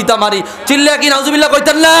মৃত্যু দিতে পারি। চিল্লা কি নাউজুবিল্লাহ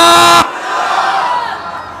কইতেন না?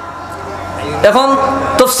 এখন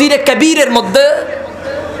তাফসীরে কবীরের মধ্যে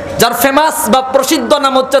যার ফেমাস বা প্রসিদ্ধ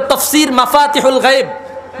নাম হচ্ছে তাফসীর মাফাতিহুল গায়ব।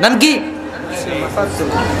 নাম কি?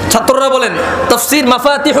 ছাত্ররা বলেন তাফসীর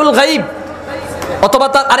মাফাতিহুল গায়ব, অথবা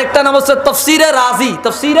তার আরেকটা নাম হচ্ছে তাফসীরে রাজি।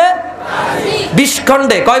 তাফসীরে 20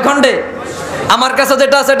 খণ্ডে। কয় খণ্ডে? আমার কাছে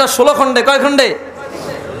যেটা আছে এটা 16 খণ্ডে। কয় খণ্ডে?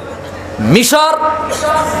 মিশর,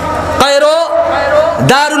 কায়রো,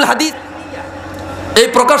 দারুল হাদিস এই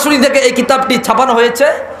প্রকাশনী থেকে এই কিতাবটি ছাপানো হয়েছে।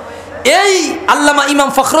 এই আল্লামা ইমাম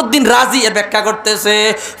ফখরুদ্দিন রাজি এর ব্যাখ্যা করতেছে।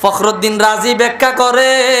 ফখরুদ্দিন রাজি ব্যাখ্যা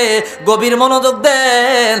করে, গভীর মনোযোগ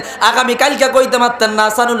দেন। আগামী কালকে কইতে পারতেন না,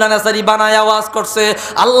 আহসানুল্লাহ নেসারি বানায় আওয়াজ করছে।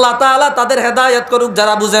 আল্লাহ তাআলা তাদের হেদায়েত করুক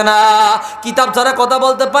যারা বুঝে না। কিতাব যারা কথা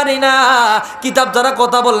বলতে পারি না, কিতাব যারা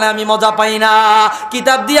কথা বললে আমি মজা পাই না,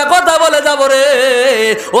 কিতাব দিয়ে কথা বলে যাব রে।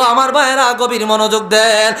 ও আমার ভাইয়েরা, গভীর মনোযোগ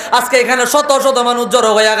দেন। আজকে এখানে শত শত মানুষ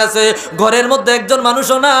জড়ো হয়ে গেছে, ঘরের মধ্যে একজন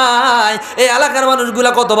মানুষও নাই। এই এলাকার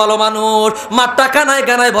মানুষগুলা কত ভালো মানুষ, মাঠটা কানায়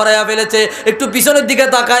কানায় ভরাইয়া ফেলেছে। একটু পিছনের দিকে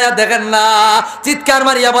তাকায়া দেখেন না, চিৎকার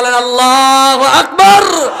মারিয়া বলেন আল্লাহু আকবার।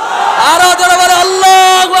 আরো জোরে বলেন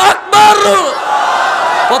আল্লাহু আকবার।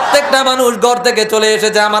 প্রত্যেকটা মানুষ ঘর থেকে চলে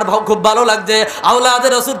এসেছে, আমার খুব ভালো লাগছে, আওলাদে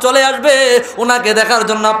রাসূল চলে আসবে ওনাকে দেখার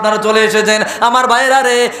জন্য আপনারা চলে এসেছেন। আমার ভাইরা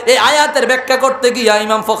রে, এই আয়াতের ব্যাখ্যা করতে গিয়ে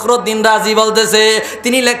ইমাম ফখরুদ্দিন রাজি বলতেছে,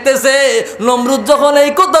 তিনি লিখতেছে, নমরুদ যখন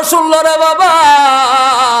এই কথা শুনল রে বাবা,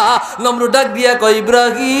 নমরুদ ডাক দিয়া কয়,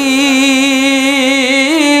 ইব্রাহিম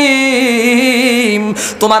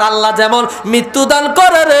তোমার আল্লাহ যেমন মৃত্যু দান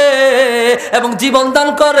করে রে এবং জীবন দান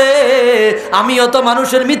করে, আমিও তো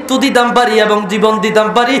মানুষের মৃত্যু দিতাম পারি এবং জীবন দিতাম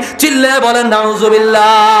পারি। চিল্লে বলেন নাউজুবিল্লাহ।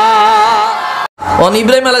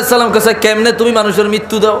 ইব্রাহিম আলাইহিস সালাম কাছে কেমনে তুমি মানুষের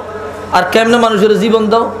মৃত্যু দাও আর কেমনে মানুষের জীবন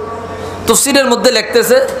দাও? তাফসীরের মধ্যে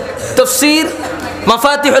লিখতেছে, তাফসীর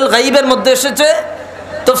মাফাতিহুল গায়বের মধ্যে এসেছে,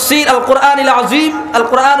 তাফসীর আল কোরআনুল আযীম, আল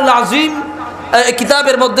কোরআনুল আযীম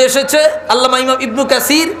কিতাবের মধ্যে এসেছে, আল্লামা ইমাম ইবনে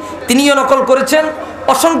কাসির তিনিও নকল করেছেন,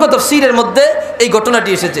 অসংখ্য তাফসীরের মধ্যে এই ঘটনাটি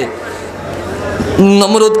এসেছে।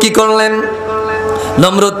 নমরুদ কি করলেন?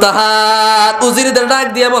 নমরুদ তাহার উজিরদের ডাক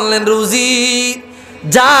দিয়ে বললেন, রুজি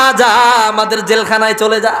যা যা আমাদের জেলখানায়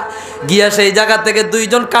চলে যা, গিয়া সেই জায়গা থেকে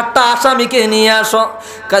দুইজন কাট্টা আসামিকে নিয়ে আসো।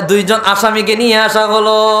 দুইজন আসামিকে নিয়ে আসা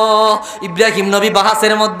হলো। ইব্রাহিম নবী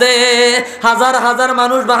বাহাসের মধ্যে, হাজার হাজার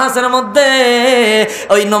মানুষ বাহাসের মধ্যে,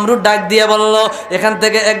 ওই নমরুদ ডাক দিয়ে বলল, এখান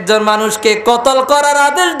থেকে একজন মানুষকে কতল করার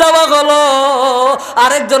আদেশ দেওয়া হলো,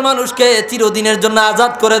 আরেকজন মানুষকে চিরদিনের জন্য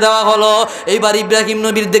আজাদ করে দেওয়া হলো। এইবার ইব্রাহিম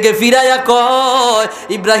নবীর দিকে ফিরাইয়া কয়,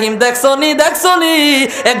 ইব্রাহিম দেখছনি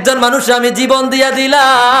একজন মানুষ আমি জীবন দিয়া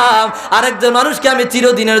দিলাম, আরেকজন মানুষকে আমি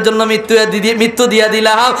চিরদিনের জন্য মৃত্যু দিয়া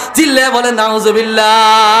দিলাম। চিল্লে বলেন নাউজুবিল্লাহ।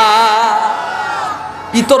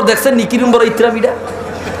 ইতর দেখছেন নিকিরুম্বর ইত্রামিডা,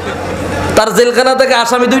 তার জেলখানা থেকে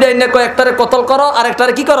আসামি দুইটা এনে কয়, একটারে কতল করো আর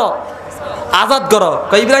একটারে কি করো, আজাদ করো।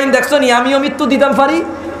 কয় ইব্রাহিম দেখছনি আমিও মৃত্যু দিতাম পারি,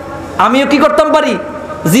 আমিও কি করতাম পারি,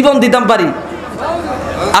 জীবন দিতাম পারি।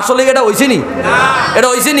 আসলে এটা হইছে নি? এটা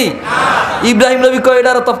হইছে নি? ইব্রাহিম নবী কয়,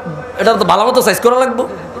 এটা তো ভালো মতো সাইজ করা লাগবো।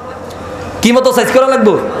 কি মতো সাইজ করা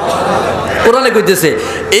লাগবো? কোরআনে কইতেছে।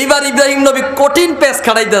 এইবার ইব্রাহিম নবী কঠিন পেশ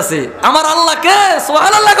খাড়াইতেছে, আমার আল্লাহকে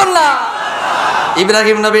সুবহানাল্লাহ কল্লা।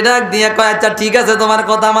 ইব্রাহিম নবী ডাক দিয়া কয়, আচ্ছা ঠিক আছে তোমার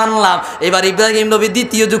কথা মানলাম। এবার ইব্রাহিম নবী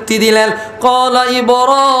দ্বিতীয় যুক্তি দিলেন, ক্বালা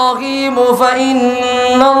ইব্রাহিমু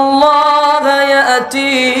ফাইন্নাল্লাহা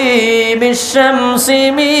ইয়াতি বিশ-শামসি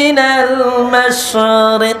মিনাল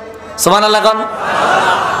মাশরিক। সুবহানাল্লাহ কোন?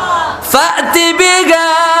 ফাতি বিহা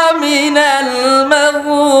মিনাল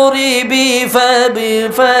মাগরিবি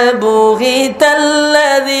ফাবুহিতাল্লাযী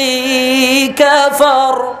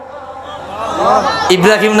কাফার।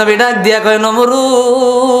 ইব্রাহিম নবী ডাক দিয়া কয়,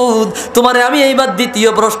 নমরুদ তোমারে আমি এইবার দ্বিতীয়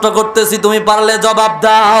প্রশ্ন করতেছি, তুমি পারলে জবাব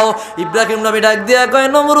দাও। ইব্রাহিম নবী ডাক দিয়া কয়,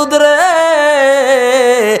 নমরুদ রে,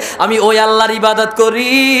 আমি ওই আল্লাহর ইবাদত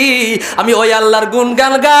করি, আমি ওই আল্লাহর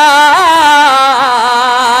গুণগান গাই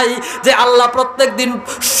যে আল্লাহ প্রত্যেক দিন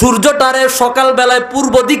সূর্যটারে সকাল বেলায়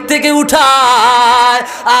পূর্ব দিক থেকে উঠায়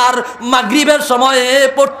আর মাগরিবের সময়ে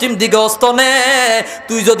পশ্চিম দিকে অস্ত নেয়।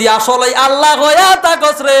 তুই যদি আসলে আল্লাহ হইয়া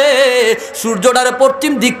থাকস রে, সূর্যটারে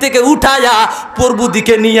পশ্চিম দিক থেকে উঠায়া পূর্ব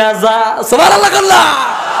দিকে নিয়ে যা। সুবহানাল্লাহ আল্লাহ।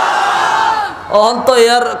 অন্ত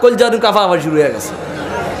ইয়ার কলজারু কাফা আবার শুরু হয়ে গেছে।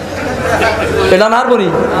 এটা না হারবনি,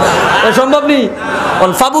 সম্ভব নেই।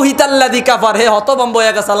 ফাবুহিতাল্লাযী কাফার, হে হতভম্ব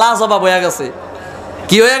হয়ে গেছে, লাজবাব হয়ে গেছে।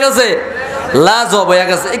 কি হয়ে গেছে? লাজবাব হয়ে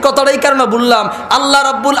গেছে। এই কথাটা এই কারণে বললাম, আল্লাহ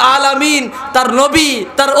রাব্বুল আলামিন তার নবী,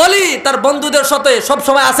 তার ওলি, তার বন্ধুদের সাথে সব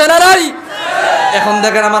সময় আছে না নাই? এখন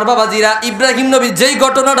দেখেন আমার বাবাজিরা, ইব্রাহিম নবী যেই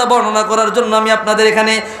ঘটনাটা বর্ণনা করার জন্য আমি আপনাদের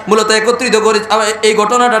এখানে মূলত একত্রিত করে এই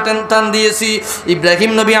ঘটনাটা টান দিয়েছি।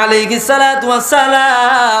 ইব্রাহিম নবী আলাইহিস সালাতু ওয়াস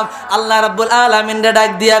সালাম আল্লাহ রাব্বুল আলামিন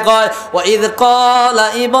ডাক দিয়া কয়, ওয়া ইয ক্বালা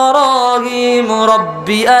ইব্রাহিম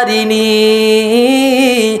রাব্বি আরিনি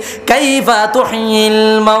কাইফা তুহয়িল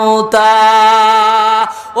মাউতা।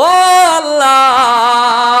 ও আল্লাহ,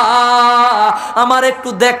 আমার একটু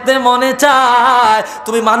দেখতে মনে চায়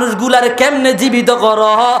তুমি মানুষগুলারে কেমনে জীবিত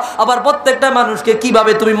করো, আবার প্রত্যেকটা মানুষকে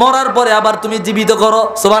কিভাবে তুমি মরার পরে আবার তুমি জীবিত করো।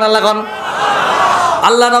 সুবহানাল্লাহ কোন?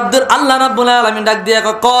 আল্লাহ রাব্বুল আলামিন ডাক দিয়া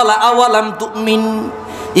কয়, ক্বালা আওয়ালাম তুমিন।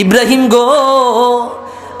 ইব্রাহিম গো,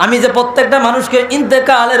 আমি যে প্রত্যেকটা মানুষকে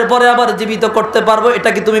ইন্তেকালের পরে আবার জীবিত করতে পারবো, এটা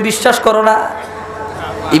কি তুমি বিশ্বাস করো না?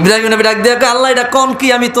 ইব্রাহিম নবী ডাক দিয়ে কয়, আল্লাহ এটা কোন কি,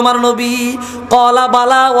 আমি তোমার নবী। ক্বালা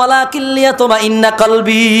বালা ওয়ালাকিন লিয়াতমাইন্না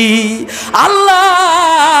কলবি। আল্লাহ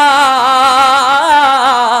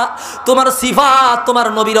তোমার সিফাত তোমার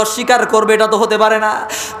নবীর অস্বীকার করবে এটা তো হতে পারে না।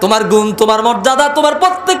 তোমার গুণ, তোমার মর্যাদা, তোমার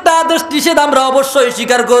প্রত্যেকটা আদেশ নিষেধ আমরা অবশ্যই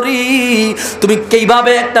স্বীকার করি। তুমি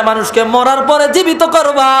কিভাবে একটা মানুষকে মরার পরে জীবিত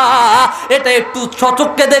করবা, এটা একটু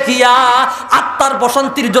সচক্ষে দেখিয়া আত্মার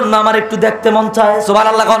প্রশান্তির জন্য আমার একটু দেখতে মন চায়।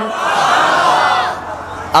 সুবহানাল্লাহ কোন?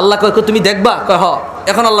 আল্লাহ কয়, তুমি দেখবা? কয় হ।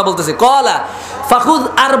 এখন আল্লাহ বলতেছে, ক্বালা ফাখুয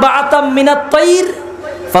আরবাআতাম মিনাত তাইর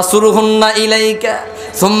ফাসুরহুন্না ইলাইকা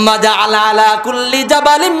সুম্মা জাআলা আলা কুল্লি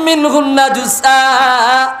জাবালিন মিনহুন্না জুসআ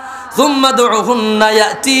সুম্মা দুউহুন্না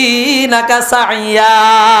ইয়াতিনাকা সাইয়া।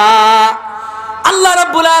 আল্লাহ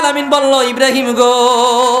রাব্বুল আলামিন বলল, ইব্রাহিম গো,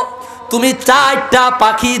 তুমি 4টা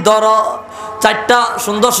পাখি ধরো, 4টা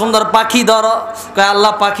সুন্দর সুন্দর পাখি ধরো। কয়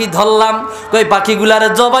আল্লাহ পাখি ধরলাম, কই পাখিগুলারে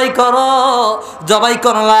জবাই করো। জবাই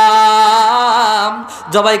করলাম,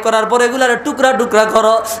 জবাই করার পরে এগুলারে টুকরা টুকরা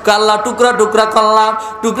করো। কয় আল্লাহ টুকরা টুকরা করলাম।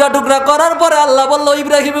 টুকরা টুকরা করার পরে আল্লাহ বলল,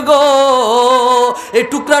 ইব্রাহিম গো, এই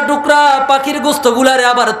টুকরা টুকরা পাখির গোস্তগুলারে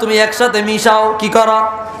আবার তুমি একসাথে মিশাও। কি করো?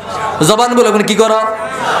 জবান বলে কি করো?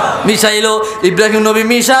 মিশাইলো। ইব্রাহিম নবী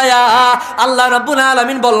মিশায়া আল্লাহ রাব্বুল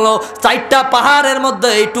আলামিন বলল, 4টা পাহাড়ের মধ্যে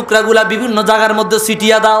এই টুকরাগুলা বিভিন্ন জায়গার মধ্যে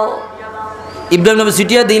ছিটিয়ে দাও। ইব্রাহিম নবী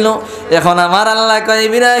ছিটিয়ে দিল। এখন আমার আল্লাহ কয়,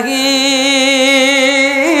 ইব্রাহিম,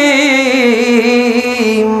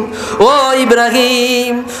 ও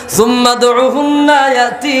ইব্রাহিম, সুম্মা দুউহুন্না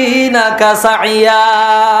ইয়াতিনাকা সাইয়া।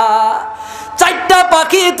 4টা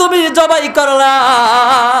পাখি তুমি জবাই করলা।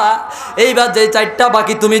 এইবার যে 4টা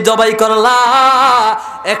পাখি তুমি জবাই করলা,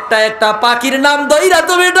 একটা একটা পাখির নাম দইরা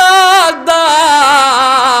তুমি ডাক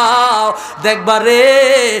দাও। দেখবা রে,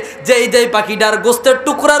 যেই যেই পাখিটার গোস্তের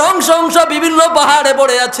টুকরার অংশ অংশ বিভিন্ন পাহাড়ে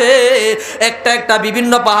পড়ে আছে, একটা একটা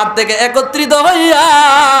বিভিন্ন পাহাড় থেকে একত্রিত হইয়া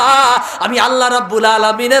আমি আল্লাহ রাব্বুল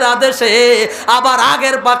আলামিনের আদেশে আবার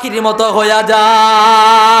আগের পাখির মতো হইয়া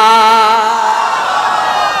যায়।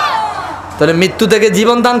 তাহলে মৃত্যু থেকে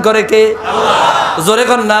জীবন দান করে কে? আল্লাহ। জোরে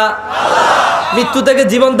কর না। আল্লাহ। মৃত্যু থেকে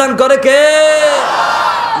জীবন দান করে কে?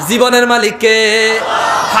 জীবনের মালিক কে?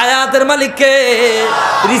 হায়াতের মালিক কে?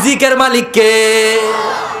 রিজিকের মালিক কে?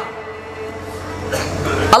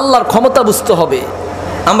 আল্লাহর ক্ষমতা বুঝতে হবে।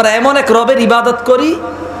 আমরা এমন এক রবের ইবাদত করি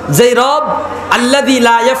যে রব আল্লাযী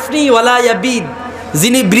লা ইয়াফনি ওয়া লা ইয়াবিদ,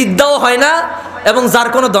 যিনি বৃদ্ধাও হয় না এবং যার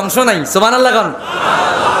কোনো ধ্বংস নাই। সুবহানাল্লাহ।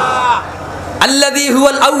 আল্লাযী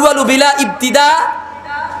হুয়াল আউয়ালু বিলা ইবতিদা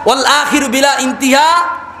ওয়াল আখিরু বিলা ইনতিহা,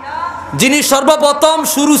 যিনি সর্বপ্রথম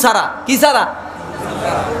শুরু ছাড়া। কি ছাড়া?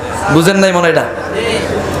 বুঝেন নাই মনে এটা?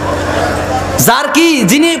 যার কি,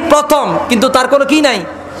 যিনি প্রথম কিন্তু তার কোনো কি নাই,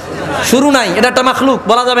 শুরু নাই। এটা একটা মাখলুক,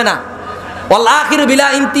 বলা যাবে না। ওয়াল আখিরু বিলা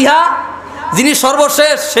ইনতিহা, যিনি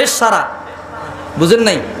সর্বশেষ, শেষ ছাড়া। বুঝেন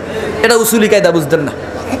নাই? এটা উসুলি কায়দা, বুঝতেন না।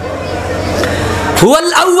 হুয়াল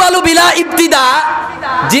আউয়ালু বিলা ইবতিদা,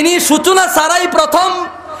 যিনি সূচনা ছাড়াই প্রথম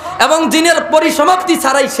এবং যিনি পরিসমাপ্তি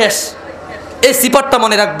ছাড়াই শেষ। এই সিফাতটা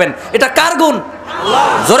মনে রাখবেন। এটা কার গুণ?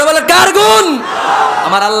 জোরে বলে কার গুণ?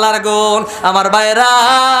 আমার আল্লাহর গুণ। আমার ভাইরা,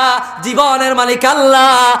 জীবনের মালিক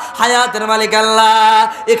আল্লাহ, হায়াতের মালিক আল্লাহ।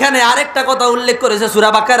 এখানে আরেকটা কথা উল্লেখ করেছে সূরা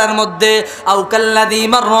বাকারার মধ্যে, আও কাল্লাযী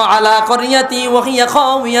মাররা আলা ক্বরিয়াতি ওয়া হিয়া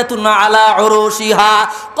খাওয়িয়াতুন আলা উরুশিহা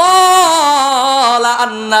ক্বালা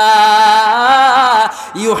আন্না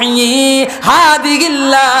ইউহয়ী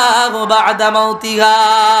হাযিহিল্লাহু বা'দা মাউতিহা।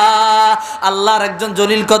 আল্লাহর একজন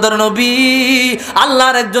জলিল কদর নবী,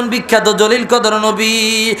 আল্লাহর একজন বিখ্যাত জলিল কদর নবী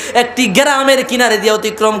একটি গ্রামের কিনারে দিয়ে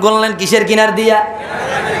অতিক্রম করলেন। কিসের কিনার দিয়া?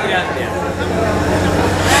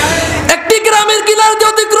 একটি গ্রামের কিনার দিয়ে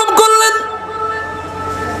অতিক্রম করলেন।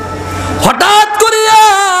 হঠাৎ করিয়া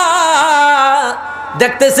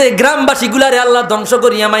দেখতেছে গ্রামবাসী গুলারে আল্লাহ ধ্বংস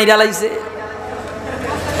করিয়া মাইরা লাইছে।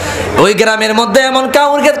 ওই গ্রামের মধ্যে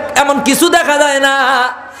এমন কিছু দেখা যায় না।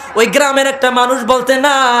 ওই গ্রামের একটা মানুষ বলতে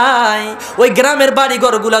নাই। ওই গ্রামের বাড়ি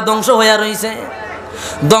ঘরগুলা ধ্বংস হইয়া রইছে।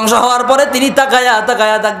 ধ্বংস হওয়ার পরে তিনি তাকায়া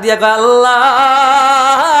তাকায়া ডাক দিয়া কয়, আল্লাহ,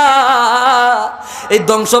 এই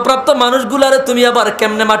ধ্বংসপ্রাপ্ত মানুষগুলারে তুমি আবার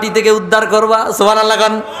কেমনে মাটি থেকে উদ্ধার করবা? সুবহানাল্লাহ।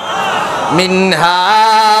 গান মিনহা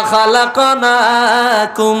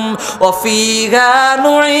খালাকনাকুম ওয়া ফিহা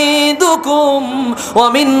নুঈদুকুম ওয়া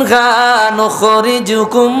মিনহা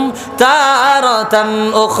নুখরিজুকুম তারাতান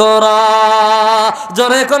উখরা।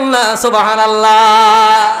 জোরে কন্না সুবহানাল্লাহ।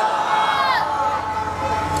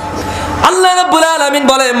 আল্লাহ রাব্বুল আলামিন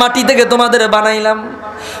বলে, মাটি থেকে তোমাদের বানাইলাম,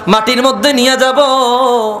 মাটির মধ্যে নিয়ে যাব,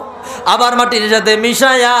 আবার মাটির সাথে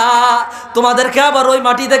মিশায়া তোমাদেরকে আবার ওই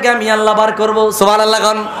মাটি থেকে আমি আল্লাহ বার করবো। সুবহানাল্লাহ।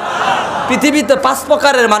 পৃথিবীতে 5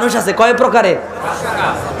 প্রকারের মানুষ আছে। কয় প্রকারের?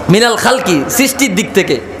 মিনাল খালকি, সৃষ্টির দিক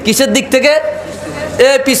থেকে। কিসের দিক থেকে?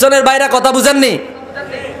 পিছনের বাইরে কথা বুঝেননি?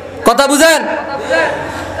 কথা বুঝেন?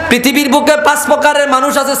 পৃথিবীর বুকে 5 প্রকারের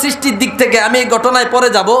মানুষ আছে সৃষ্টির দিক থেকে। আমি এই ঘটনায় পরে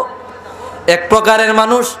যাব। এক প্রকারের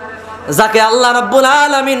মানুষ যাকে আল্লাহ রাব্বুল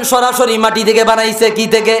আলামিন সরাসরি মাটি থেকে বানাইছে। কি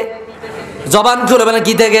থেকে? জবান খুলে বলেন,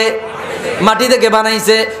 কি থেকে? মাটি থেকে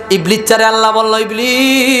বানাইছে। ইবলিস চারে আল্লাহ বলল,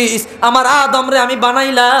 ইবলিস আমার আদম রে আমি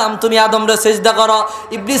বানাইলাম, তুমি আদম রে সিজদা করো।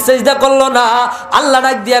 ইবলিস সিজদা করলো না। আল্লাহ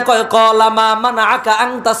ডাক দিয়া কয়, ক্বালা মা মানাআকা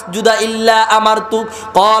আন তাসজুদা ইল্লা আমারতুক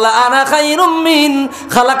ক্বালা আনা খায়রুম মিন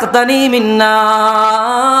খালাকতানি মিন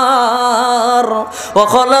নার ওয়া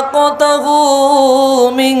খালাকতাহু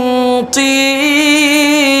মিন তিন।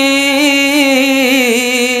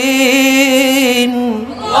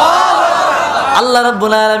 আল্লাহ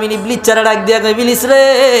রাব্বুল আলামিন ইবলিস চারা ডাক দিয়া কয়, ইবলিস রে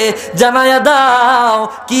জানায়া দাও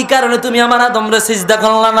কি কারণে তুমি আমার আদম রে সিজদা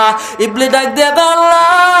করলা না। ইবলিস ডাক দিয়া কয়, আল্লাহ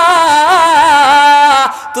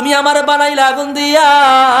তুমি আমার বানাইলা আগুন দিয়া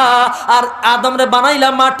আর আদম রে বানাইলা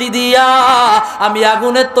মাটি দিয়া, আমি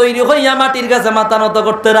আগুনের তৈরি হইয়া মাটির কাছে মাথা নত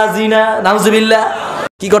করতে রাজি না। নাউজুবিল্লাহ,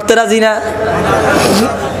 কি করতে রাজি না?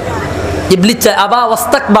 ইবলিস চায় আবা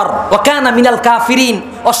ওয়াস্তাকবার ওয়া কানা মিনাল কাফিরিন,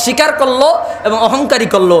 অস্বীকার করলো এবং অহংকারী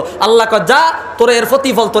করলো। আল্লাহ কয়, যা তোর এর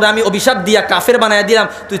প্রতিফল তোরে আমি অভিশাপ দিয়া কাফের বানায়া দিলাম,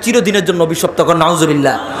 তুই চিরদিনের জন্য অভিশপ্ত কর।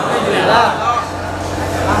 নাউজুবিল্লাহ।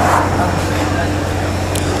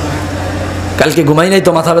 কালকে ঘুমাই নাই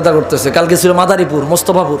তো, মাথা ব্যথা করতেছে। কালকে ছিল মাদারীপুর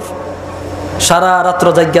মোস্তফাপুর, সারা রাত্র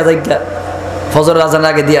জায়গা জায়গা ফজরের আজানের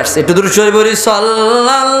আগে দিয়ে আসছে। একটু দূর শরীফ বলি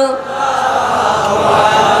সাল্লাল্লাহু।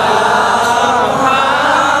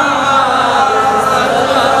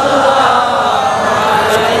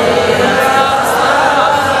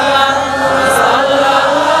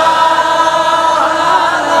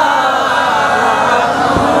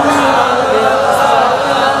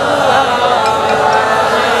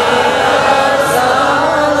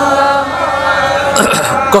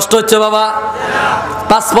 কষ্ট হচ্ছে বাবা।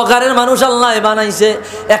 5 প্রকারের মানুষ আল্লাহ বানাইছে।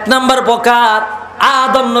 1 নাম্বার প্রকার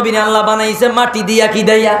আদম নবীকে আল্লাহ বানাইছে মাটি দিয়া। কি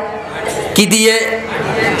দিয়া? কি দিয়ে?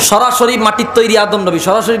 সরাসরি মাটির তৈরি আদম নবী।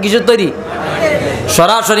 সরাসরি কিসের তৈরি?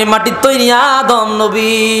 সরাসরি মাটির তৈরি আদম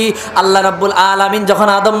নবী। আল্লাহ রাব্বুল আলামিন যখন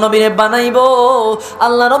আদম নবীরে বানাইবো,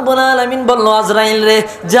 আল্লাহ রাব্বুল আলামিন বলল, আজরাইল রে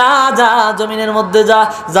যা যা জমিনের মধ্যে যা,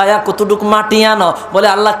 যায়া কতটুক মাটি আনো। বলে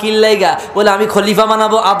আল্লাহ কি লাইগা? বলে আমি খলিফা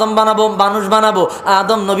বানাবো, আদম বানাবো, মানুষ বানাবো।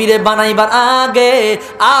 আদম নবীরে বানাইবার আগে,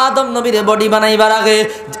 আদম নবীরে বডি বানাইবার আগে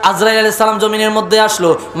আজরাইল আলাইহিস সালাম জমিনের মধ্যে আসলো,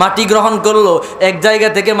 মাটি গ্রহণ করলো। এক জায়গা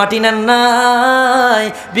থেকে মাটি নেন নাই,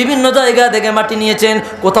 বিভিন্ন জায়গা থেকে মাটি নিয়েছেন।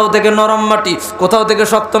 কোথাও থেকে নরম মাটি, কোথাও থেকে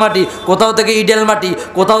শক্ত মাটি, কোথাও থেকে ইডেল মাটি,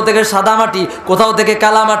 কোথাও থেকে সাদা মাটি, কোথাও থেকে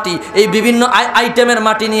কালা মাটি। এই বিভিন্ন আইটেমের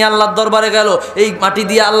মাটি নিয়ে আল্লাহর দরবারে গেল। এই মাটি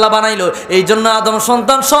দিয়ে আল্লাহ বানাইলো। এই জন্য আদম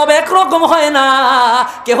সন্তান সব একরকম হয় না।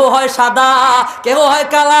 কেহ হয় সাদা, কেহ হয়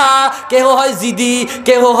কালা, কেহ হয় জিদি,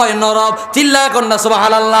 কেহ হয় নরম। চিল্লায় কন্যা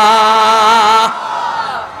সুবহানাল্লাহ।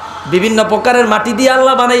 বিভিন্ন প্রকারের মাটি দিয়ে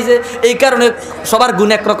আল্লাহ বানাইছে। এই কারণে সবার গুণ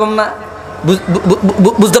একরকম না।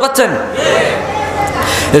 বুঝতে পারছেন?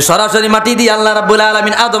 সরাসরি মাটি দিয়ে আল্লাহ রাব্বুল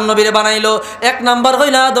আলামিন আদম নবীরে বানাইলো। 1 নাম্বার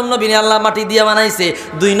হইল আদম নবীরে আল্লাহ মাটি দিয়ে বানাইছে।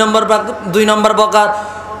 2 নম্বর প্রকার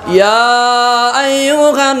ইয়া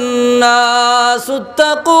আইয়ুহান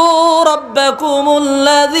নাসুত্তাকু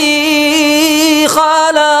রাব্বাকুমুল্লাযী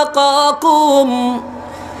খালাকাকুম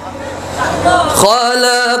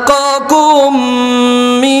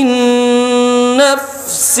মিন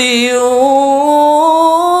নাফসিন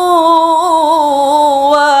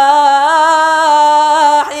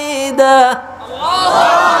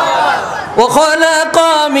وخلق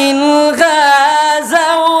منها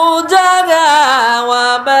زوجها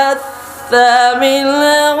وبث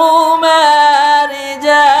منهما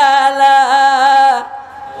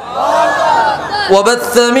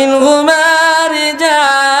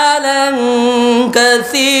رجالا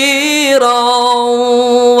كثيرا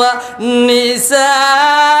ونساء।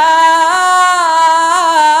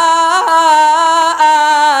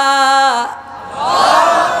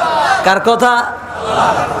 কার কথা?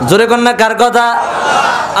 জোরে কন্যা কার কথা?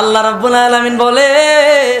 আল্লাহ রাব্বুল আলামিন বলে,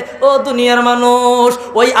 ও দুনিয়ার মানুষ,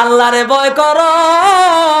 ওই আল্লাহরে ভয় করো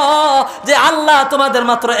যে আল্লাহ তোমাদের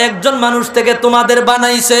মাত্র একজন মানুষ থেকে তোমাদের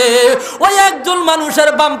বানাইছে। ওই একজন মানুষের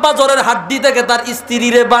বাম পাজরের হাড্ডি থেকে তার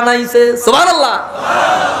স্ত্রীরে বানাইছে। সুবহানাল্লাহ।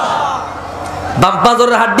 বাম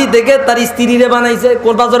পাজরের হাড্ডি থেকে তার স্ত্রীরে বানাইছে।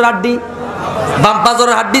 কোন পাজরের হাড্ডি? বাম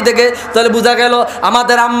পাজরের হাড্ডি থেকে। তাহলে বোঝা গেল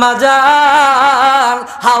আমাদের আম্মা জান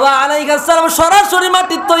হাওয়া আলাইহিস সালাম সরাসরি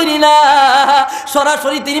মাটির তৈরি না।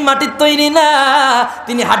 সরাসরি তিনি মাটির তৈরি না,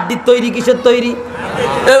 তিনি হাড্ডির তৈরি। কিসের তৈরি?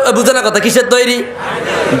 বুঝে না কথা? কিসের তৈরি?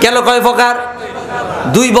 গেল কয় প্রকার?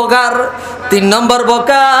 2 প্রকার। 3 নম্বর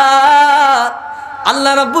প্রকার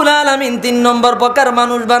আল্লাহ রাব্বুল আলামিন 3 নম্বর প্রকার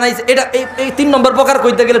মানুষ বানাইছে। এটা এই 3 নম্বর প্রকার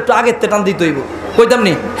কইতে গেলে একটু আগের তে টান দিতে হইব। কইতাম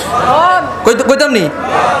নি কইতাম নি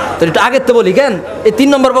তো একটু আগের তে বলি কেন এই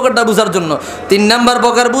 3 নম্বর প্রকারটা বুঝার জন্য 3 নম্বর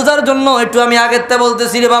প্রকার বুঝার জন্য একটু আমি আগের তে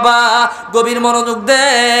বলতেছি রে বাবা গভীর মনোযোগ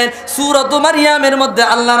দেন সূরাত মারইয়ামের মধ্যে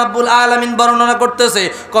আল্লাহ রাব্বুল আলামিন বর্ণনা করতেছে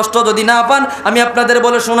কষ্ট যদি না পান আমি আপনাদের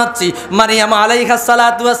বলে শোনাচ্ছি মারইয়াম আলাইহিস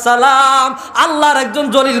সালাতু ওয়াস সালাম আল্লাহর একজন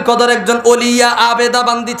জলিল কদর একজন ওলিয়া আবেদা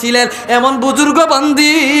বান্দি ছিলেন এমন বুজুর্গ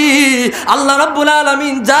বান্দি আল্লাহ রাব্বুল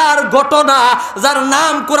আলামিন যার ঘটনা যার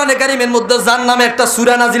নাম কোরআনে কারীমের মধ্যে যার নামে একটা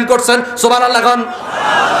সূরা নাজিল করছেন সুবহানাল্লাহ কোন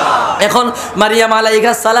এখন মারইয়াম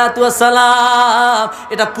আলাইহিস সালাতু ওয়াস সালাম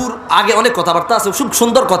এটা আগে অনেক কথাবার্তা আছে খুব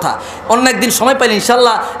সুন্দর কথা অন্য একদিন সময় পাইলে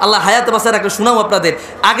ইনশাআল্লাহ আল্লাহ হায়াতে বাঁচায় রাখলে শোনাবো আপনাদের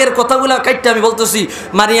আগের কথাগুলো কাটতে আমি বলতেছি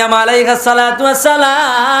মারইয়াম আলাইহিস সালাতু ওয়াস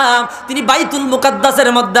সালাম তিনি বাইতুল মুকাদ্দাসের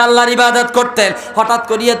মধ্যে আল্লাহর ইবাদত করতেন হঠাৎ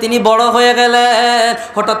করিয়া তিনি বড় হয়ে গেলেন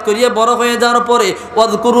হঠাৎ করিয়া বড় হয়ে যাওয়ার পরে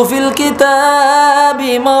ওয়াযকুরু ফিল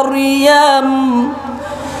কিতাবি মারইয়াম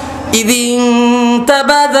إذ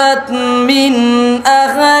انتبذت من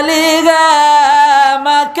أهلها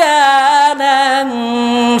مكانا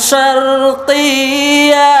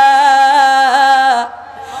شرقيا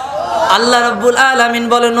আল্লাহ রাব্বুল আলামিন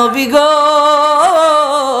বলে নবী গো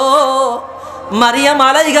মারইয়াম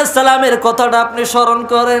আলাইহিস সালামের কথাটা আপনি স্মরণ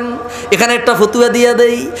করেন এখানে একটা ফতোয়া দিয়ে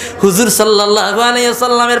দেই হুজুর সাল্লাল্লাহু আলাইহি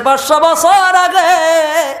ওয়াসাল্লামের 500 বছর আগে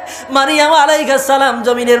মারইয়াম আলাইহিস সালাম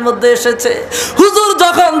জমিনের মধ্যে এসেছে হুজুর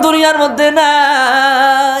যখন দুনিয়ার মধ্যে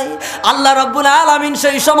নাই আল্লাহ রাব্বুল আলামিন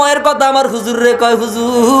সেই সময়ের কথা আমার হুজুররে কয়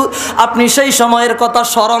হুজুর আপনি সেই সময়ের কথা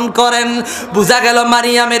স্মরণ করেন বুঝা গেল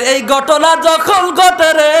মারইয়ামের এই ঘটনা যখন ঘটে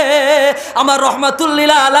রে আমার রহমাতুল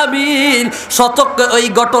লিল আলামিন শতক ওই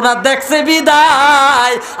ঘটনা দেখছে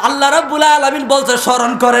বিদায় আল্লাহ রাব্বুল আলামিন বলছে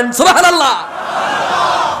স্মরণ করেন সুবহানাল্লাহ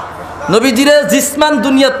নবীজিরে জিসমান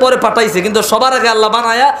দুনিয়াত পরে পাঠাইছে কিন্তু সবার আগে আল্লাহ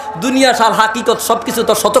বানায়া দুনিয়া সাল হাকিকত সবকিছু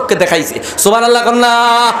তো শতককে দেখাইছে সুবহানাল্লাহ কন্না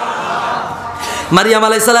মারইয়াম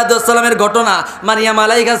আলাইহিস সালামের ঘটনা মারইয়াম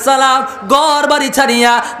আলাইহিস সালাম ঘর বাড়ি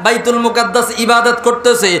ছাড়িয়া বাইতুল মুকাদ্দাস ইবাদত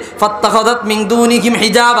করতেছে ফাত্তাখাদাত মিন দুনিহিম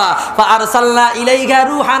হিজাবা ফাআরসালনা ইলাইহা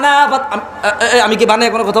রূহানা আমি কি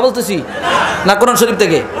বানায় কোনো কথা বলতেছি না কোরআন শরীফ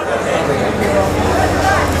থেকে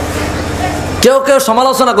কেউ কেউ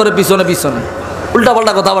সমালোচনা করে পিছনে পিছনে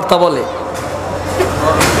উল্টাপাল্টা কথাবার্তা বলে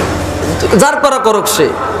যার করা করুক সে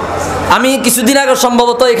আমি কিছুদিন আগে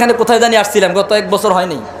সম্ভবত এখানে কোথায় জানি আসছিলাম গত 1 বছর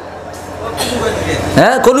হয়নি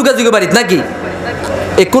হ্যাঁ কনুগাজিগো বাড়িতে নাকি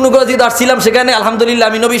এই কনুগাজিতে আসছিলাম সেখানে আলহামদুলিল্লাহ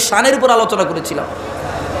আমি নবীর শানের উপর আলোচনা করেছিলাম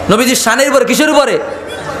নবীজির শানের উপরে কিসের উপরে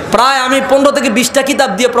প্রায় আমি 15 থেকে 20টা কিতাব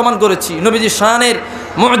দিয়ে প্রমাণ করেছি নবীজির শানের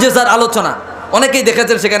মুআজিজার আলোচনা অনেকেই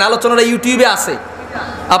দেখেছেন সেখানে আলোচনাটা ইউটিউবে আছে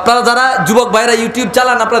আপনারা যারা যুবক ভাইরা ইউটিউব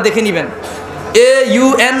চালান আপনারা দেখে নেবেন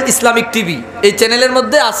AUN ইসলামিক টিভি এই চ্যানেলের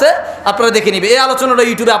মধ্যে আছে আপনারা দেখে নেবেন এই আলোচনাটা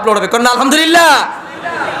ইউটিউবে আপলোড হবে কারণ আলহামদুলিল্লাহ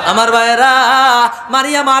আমার ভাইরা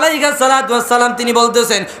মারইয়াম আলাইহিস সালাতু ওয়াস সালাম তিনি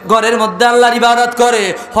বলতেছেন ঘরের মধ্যে আল্লাহর ইবাদত করে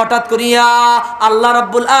হঠাৎ করিয়া আল্লাহ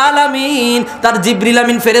রাব্বুল আলামিন তার জিবরিল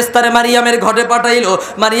আমিন ফেরেশতারে মারইয়ামের ঘরে পাঠাইলো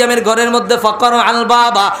মারইয়ামের ঘরের মধ্যে ফাকার আল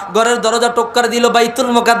বাবা ঘরের দরজা টক্কর দিল বাইতুল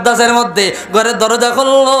মুকাদ্দাসের মধ্যে ঘরের দরজা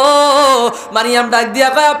খুললো মারইয়াম ডাক দিয়া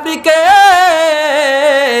কয় আপনি কে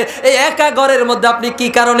এই একা ঘরের মধ্যে আপনি কি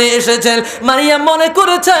কারণে এসেছেন মারইয়াম মনে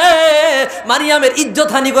করেছে মারইয়ামের ইজ্জত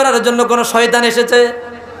হানি করার জন্য কোন শয়তান এসেছে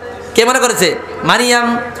কে মনে করেছে মারইয়াম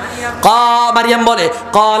বলে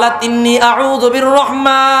ক্বালাত ইন্নী আউযু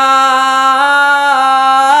বিররহমান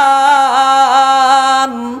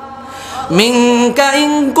মিনকা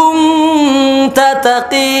ইন কুনতা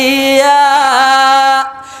তাকিয়া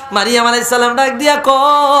মারইয়াম আলাইহিস সালাম ডাক দিয়া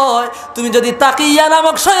কয় তুমি যদি তাকিয়া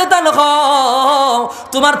নামক শয়তান হও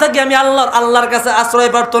তোমার থেকে আমি আল্লাহর কাছে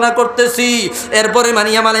আশ্রয় প্রার্থনা করতেছি এরপরে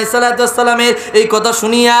মারইয়াম আলাইহিস সালামের এই কথা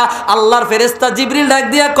শুনিয়া আল্লাহর ফেরেশতা জিবরিল ডাক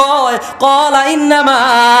দিয়া কয় ক্বালা ইন্নামা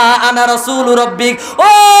আনা রাসূলু রাব্বিক ও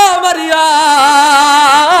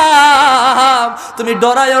মারইয়াম তুমি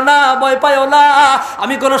ডরায়ও না ভয় পায়ও না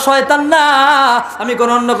আমি কোন শয়তান না আমি কোন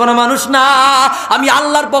অন্য কোন মানুষ না আমি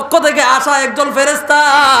আল্লাহর পক্ষ থেকে আসা একজন ফেরেশতা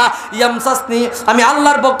ইয়ামসাসনি আমি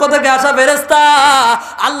আল্লাহর পক্ষ থেকে আসা ফেরেশতা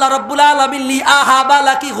আল্লাহ রাব্বুল আলামিন লি আহাবা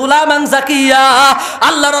লাকি গুলামান জাকিয়া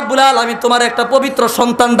আল্লাহ রাব্বুল আলামিন তোমার একটা পবিত্র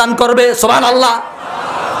সন্তান দান করবে সুবহানাল্লাহ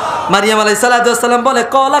মারইয়াম আলাইহিস সালাম বলে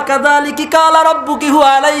ক্বালা কাযালিকি ক্বালা রাব্বুকি হুয়া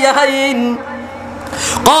আলাইয়া হাইন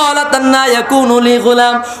قالت أن يكون لي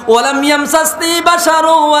غلام ولم يمسسني بشر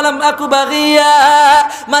ولم أك بغيا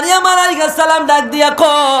মারইয়াম আলাইহিস সালাম ডাক দিয়া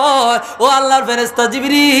কয় ও আল্লাহর ফেরেশতা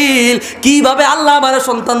জিবরিল কিভাবে আল্লাহ আমারে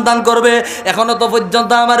সন্তান দান করবে এখনো তো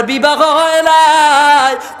পর্যন্ত আমার বিবাহ হয়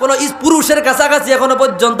নাই কোন পুরুষের কাছাকাছি এখনো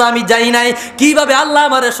পর্যন্ত আমি যাই নাই কিভাবে আল্লাহ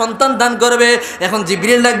আমারে সন্তান দান করবে এখন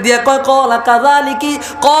জিবরিল ডাক দিয়া কয় ক্বালা কাযালিকি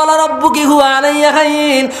ক্বালা রাব্বুকি হুয়া আলাইয়া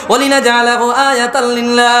হাইন ওয়ালিনাজআলাহু আয়াতাল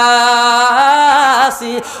লিল্লাহ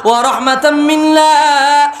ওয়া রাহমাতাম মিন্না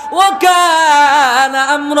ওয়া কানা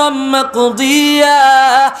আমরাম মাকদিয়া।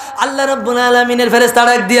 আল্লাহ রাব্বুল আলামিনের ফেরেশতা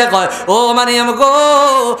ডাক দিয়া কয়, ও মারিয়াম গো,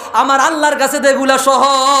 আমার আল্লাহর কাছে তো এগুলা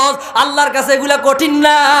সহজ, আল্লাহর কাছে এগুলা কঠিন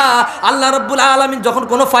না। আল্লাহ রাব্বুল আলামিন যখন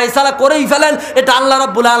কোনো ফয়সালা করেই ফেলেন, এটা আল্লাহ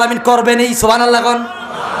রাব্বুল আলামিন করবেনই। সুবহানাল্লাহ কোন।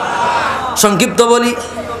 সংক্ষিপ্ত বলি,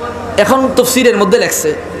 এখন তাফসীরের মধ্যে লেখছে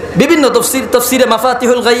বিভিন্ন তাফসীর, তাফসীরে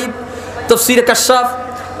মাফাতিহুল গায়ব, তাফসীরে কাশফ,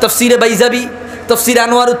 তাফসীরে বাইজাবি, তাফসীরে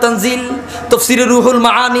আনোয়ারুত তানজিল, তাফসীরে রুহুল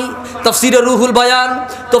মাআনি, তাফসীরে রুহুল বায়ান,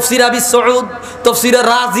 তাফসীরে আবি সউদ, তাফসীরে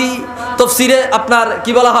রাজি, তাফসীরে আপনার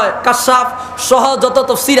কি বলা হয় কাশফ সহ যত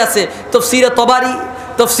তাফসীর আছে, তাফসীরে তবারি,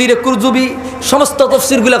 তাফসীরে কুরতুবী, সমস্ত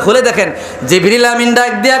তাফসীরগুলো খুলে দেখেন। জিবরিল আমিন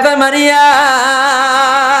ডাক দিয়া কয়,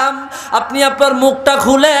 মারিয়াম আপনি আপনার মুখটা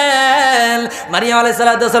খুলেন। মারিয়াম আলাইহিস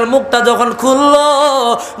সালাম মুখটা যখন খুললো,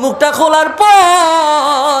 মুখটা খোলার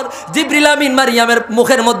পর জিবরিল আমিন মারিয়ামের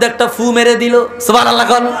মুখের মধ্যে একটা ফু মেরে দিল। সুবহানাল্লাহ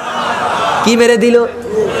কোন। কি মেরে দিল?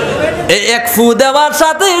 এই এক ফু দেওয়ার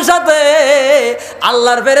সাথে সাথে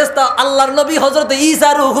আল্লাহর ফেরেশতা, আল্লাহর নবী হযরত ঈসা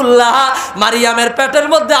রূহুল্লাহ মারিয়ামের পেটের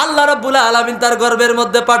মধ্যে আল্লাহ রাব্বুল আলামিন তার গর্ভের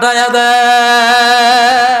মধ্যে পাঠায়া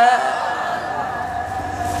দেয়।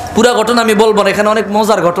 পুরা ঘটনা আমি বলবো না, এখানে অনেক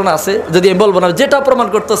মজার ঘটনা আছে, যদি আমি বলবো না। যেটা প্রমাণ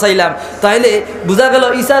করতে চাইলাম, তাহলে বোঝা গেল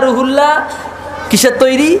ঈসা রূহুল্লাহ কিসের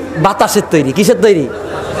তৈরি? বাতাসের তৈরি। কিসের তৈরি?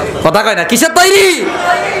 কথা কয় না। কিসের তৈরি?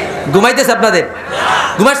 ঘুমাইতেছে আপনাদের?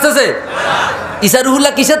 ঘুমাইতেছে? ঈসা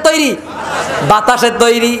রূহুল্লাহ কিসের তৈরি? বাতাসের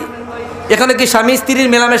তৈরি। এখানে কি স্বামী স্ত্রীর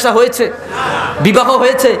মেলামেশা হয়েছে? বিবাহ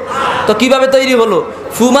হয়েছে? তো কিভাবে তৈরি হলো?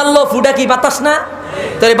 ফু মারলো, ফুটা কি বাতাস না?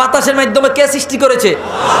 তাহলে বাতাসের মাধ্যমে কে সৃষ্টি করেছে?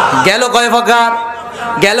 গেল কয় প্রকার?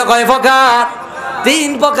 গেল কয় প্রকার? 3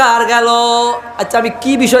 প্রকার গেল। আচ্ছা, আমি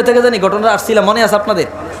কি বিষয় থেকে জানি ঘটনাটা আসছিলাম, মনে আছে আপনাদের?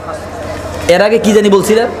 এর আগে কি জানি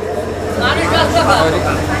বলছিলাম?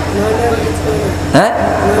 হ্যাঁ,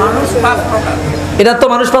 এটা তো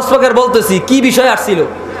মানুষ 5 প্রকার বলতেছি। কি বিষয় আসছিল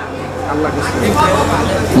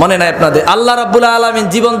মনে নাই আপনাদের? আল্লাহ রাব্বুল আলামিন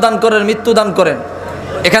জীবন দান করেন, মৃত্যু দান করেন,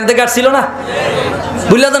 এখান থেকে আসছিল না?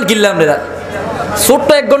 বুঝলা দান কিনলাম এরা ছোট্ট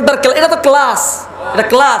 1 ঘন্টার ক্লাস। এটা তো ক্লাস, এটা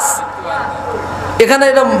ক্লাস। এখানে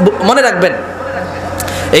এটা মনে রাখবেন।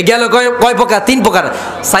 এই গেল কয় প্রকার? 3 প্রকার।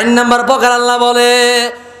 4 নাম্বার প্রকার আল্লাহ বলে,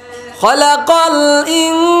 খলাকাল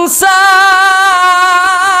ইনসান,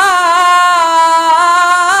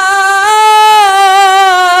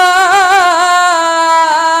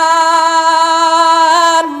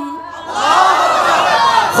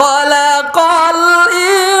 খলাকাল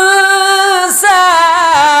ইনসানা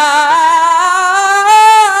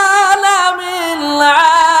মিন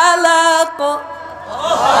আলাক।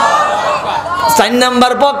 4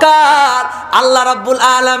 নাম্বার প্রকার আল্লাহ রাব্বুল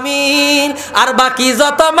আলামিন আর বাকি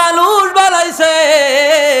যত মানুষ বানাইছে,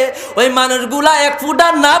 ওই মানুষগুলা 1 ফুটা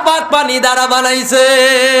নাপাক পানি দ্বারা বানাইছে।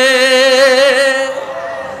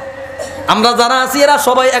 আমরা যারা আছি এরা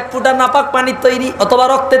সবাই 1 ফুটা নাপাক পানির তৈরি অথবা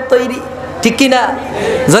রক্তের তৈরি, ঠিক কিনা?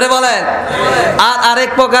 জোরে বলেন। আর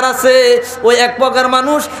আরেক প্রকার আছে, ওই 1 প্রকার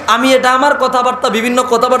মানুষ, আমি এটা আমার কথাবার্তা, বিভিন্ন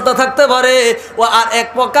কথাবার্তা থাকতে পারে, ও আর 1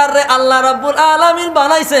 প্রকার রে আল্লাহ রাব্বুল আলামিন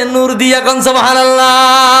বানাইছে নূর দিয়া। কোন সুবহানাল্লাহ।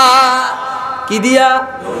 কি দিয়া?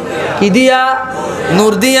 কি দিয়া?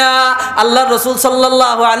 নূর দিয়া। আল্লাহ রাসূল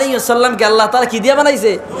সাল্লাল্লাহু আলাইহি ওয়াসাল্লামকে আল্লাহ তাআলা কি দিয়া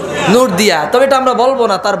বানাইছে? নূর দিয়া। তবে এটা আমরা বলবো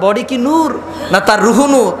না তার বডি কি নূর না তার রূহ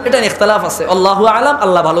নূর, এটা নিয়ে ইখতিলাফ আছে। আল্লাহু আলাম,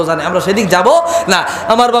 আল্লাহ ভালো জানে, আমরা সেদিক যাব না।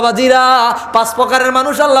 আমার বাবাজিরা, 5 প্রকারের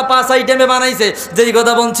মানুষ আল্লাহ 5 আইটেমে বানাইছে। যেই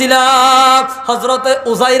কথা বলছিলাম, হযরত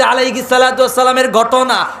উযাইর আলাইহিস সালাতু ওয়াস সালামের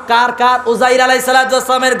ঘটনা। কার? উযাইর আলাইহিস সালাতু ওয়াস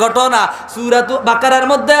সালামের ঘটনা। সূরা বাকারার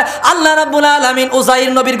মধ্যে আল্লাহ রাব্বুল আলামিন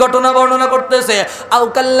উযাইর নবীর ঘটনা বর্ণনা করতেছে। আও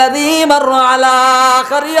কাল্লাযী মাররা আলা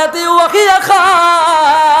কারিয়াতি ওয়া হিয়া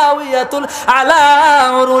খাওয়াতুন আলা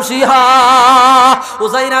উরুশিহা।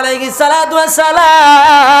 উযাইর আলাইহিস সালাতু ওয়াস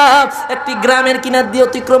সালাম একটি গ্রামের কিনার দিয়ে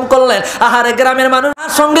অতিক্রম করলেন। আহারে, গ্রামের মানুষ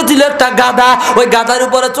সঙ্গে ছিল একটা গাধা। ওই গাধার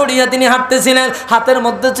উপরে চড়িয়ে তিনি হাঁটতেছিলেন। হাতের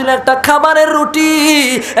মধ্যে ছিল একটা খাবারের রুটি।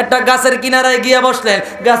 একটা গাছের কিনারায় গিয়ে বসলেন।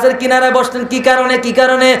 গাছের কিনারায় বসলেন কি কারণে? কি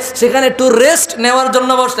কারণে? সেখানে একটু রেস্ট নেওয়ার জন্য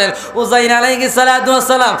বসলেন। উযাইর আলাইহিস সালাতু ওয়াস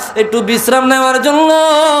সালাম একটু বিশ্রাম নেওয়ার জন্য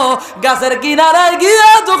গাছের কিনারায় গিয়ে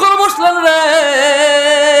যখন বসলেন রে,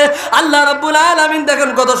 আল্লাহ রাব্বুল আলামিন দেখেন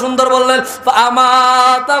কত সুন্দর বললেন,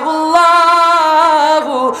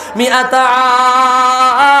 ফামাতাহুল্লাহু মিআতা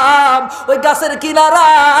আম। ওই গাছের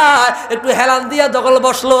কিনারায় একটু হেলান দিয়া যখন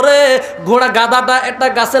বসলো রে, ঘোড়া গাধাটা একটা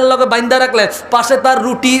গাছের লগে বাইন্ধা রাখলেন, পাশে তার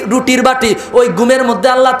রুটির বাটি। ওই ঘুমের মধ্যে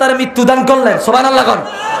আল্লাহ তার মৃত্যু দান করলেন। সুবহানাল্লাহ কোন।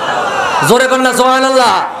 জোরে কোন না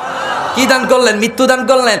সুবহানাল্লাহ। কি দান করলেন? মৃত্যু দান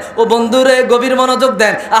করলেন। ও বন্ধুরে, গভীর মনোযোগ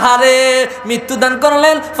দেন। আহারে, মৃত্যু দান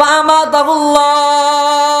করলেন।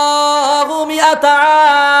 ফামাতাহুল্লাহু মিআতা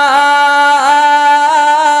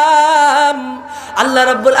আম। আল্লাহ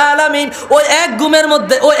রাব্বুল আলামিন ওই এক ঘুমের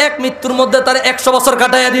মধ্যে, ওই এক মৃত্যুর মধ্যে তার 100 বছর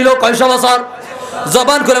কাটাইয়া দিল। কয়শো বছর?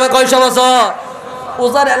 জবান করে কয়শো বছর?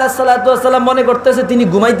 উজাইর আলাইহিস সালাতু ওয়াস সালাম মনে করতেছে তিনি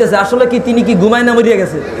ঘুমাইতেছে, আসলে কি তিনি কি ঘুমায় না মরিয়া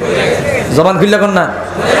গেছে? জবান খুললা কোন না।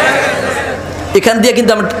 এখান দিয়ে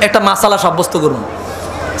কিন্তু আমি একটা মাসালা সাব্যস্ত করব,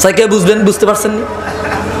 সাই কে বুঝবেন? বুঝতে পারছেন নি?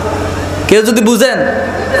 কেউ যদি বুঝেন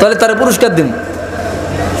তাহলে তার পুরস্কার দিন।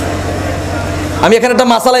 আমি এখানে একটা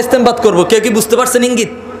মাসালা ইস্তেমবাদ করব, কেউ কি বুঝতে পারছেন?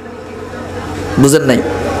 ইঙ্গিত বুঝেন নাই?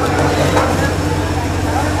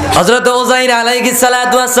 হযরত উজাইর আলাইহিস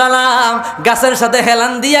সালাতু ওয়াস সালাম গাছের সাথে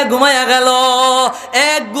হেলান দিয়া ঘুমায়া গেল।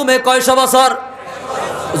 এক ঘুমে কয়শো বছর?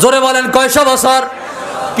 জোরে বলেন কয়শো বছর?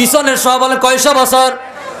 পিছনের সব বলেন কয়শো বছর?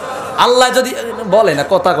 আল্লাহ যদি বলে না,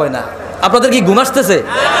 কথা কয় না। আপনাদের কি ঘুম আসতেছে?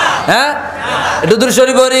 হ্যাঁ, একটু দূর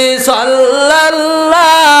শরীফ পড়ি সাল্লাল্লাহু।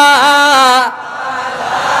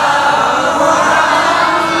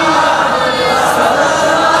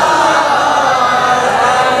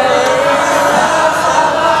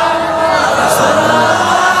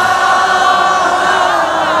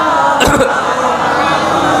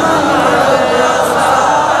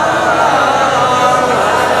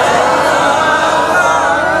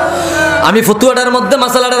 আমি ফতুয়াটার মধ্যে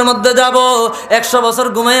মাসালাটার মধ্যে যাব। 100 বছর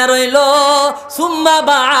ঘুমাইয়া রইল, সুম্মা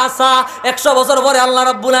বাআসা। 100 বছর পরে আল্লাহ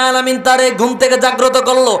রাব্বুল আলামিন তারে ঘুম থেকে জাগ্রত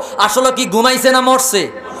করলো। আসলে কি ঘুমাইছে না মরছে?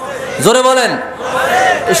 জোরে বলেন।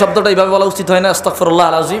 এই শব্দটা এইভাবে বলা উচিত হয় না, আস্তাগফিরুল্লাহ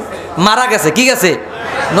আল আযীম। মারা গেছে, কি গেছে?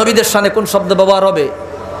 নবীদের শানে কোন শব্দ ব্যবহার হবে?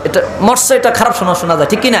 এটা মরছে, এটা খারাপ শোনা যায়,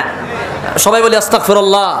 ঠিক কি না? সবাই বলি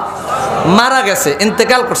আস্তাগফিরুল্লাহ। মারা গেছে,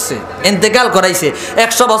 ইন্তেকাল করছে, ইন্তেকাল করাইছে।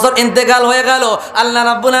 100 বছর ইন্তেকাল হয়ে গেল, আল্লাহ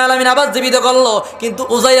রাব্বুল আলামিন আবার জীবিত করলো। কিন্তু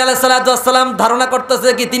উজাইর আলাইহিস সালাতু ওয়াস সালাম ধারণা করতেছে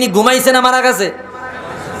কি তিনি ঘুমাইছে না মারা গেছে?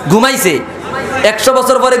 ঘুমাইছে। 100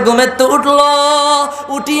 বছর পরে ঘুমের তো উঠলো,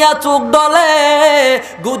 উঠিয়া চোখ ডলে।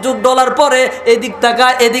 চোখ ডলার পরে এদিক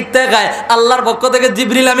তাকায় এদিক তাকায়, আল্লাহর পক্ষ থেকে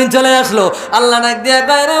জিবরিল আমিন চলে আসলো। আল্লাহ নাক দিয়া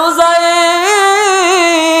কয়, রে উজাইর,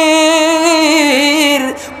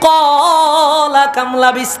 ক্বালা কাম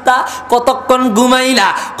লাবিস্তা, কতক্ষণ ঘুমাইলা?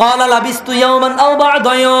 ক্বালা লাবিস্তু ইয়াওমান আও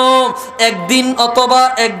বা'দা ইয়াওম, একদিন অথবা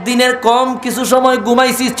একদিনের কম কিছু সময়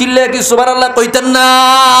ঘুমাইছি। চিল্লায়া কি সুবহানাল্লাহ কইতেন না?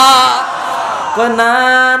 কয় না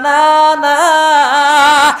না না,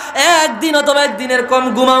 একদিন অথবা একদিনের কম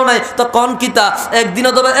ঘুমাও নাই। তো কোন কিতা একদিন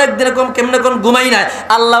অথবা একদিনের কম কেমনে কোন ঘুমাই নাই?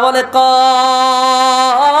 আল্লাহ বলে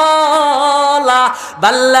ক্বালা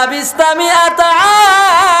বাল্লা বিস্তামি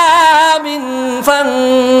আতামিন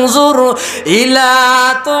ফানজুর ইলা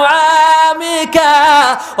তুআমিকা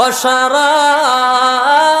ওয়া শারাবিকা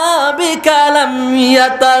লাম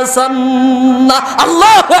ইয়াতাসান্না।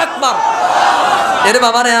 আল্লাহু আকবার। এর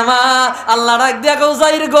বাবারে আমার আল্লাহ ডাক দিয়া কও,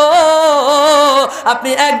 উজাইর গো, আপনি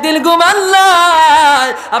একদিন ঘুমান নাই,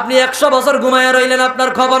 আপনি 100 বছর ঘুমাইয়া রইলেন, আপনার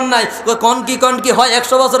খবর নাই। কোন কি হয়?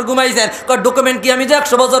 100 বছর ঘুমাইছেন? ডকুমেন্ট কি আমি যে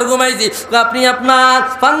 100 বছর ঘুমাইছি? আপনি আপনার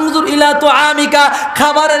ফানজুর ইলা তুআমিকা,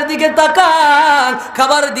 খাবারের দিকে তাকান।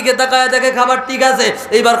 খাবারের দিকে তাকায় দেখে খাবার ঠিক আছে।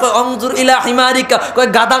 এইবার কয় অনজুর ইলা হিমারিকা, কয়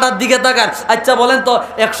গাধাটার দিকে তাকান। আচ্ছা বলেন তো,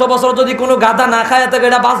 100 বছর যদি কোনো গাধা না খায় থাকে,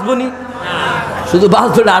 এটা বাঁচবো নি? শুধু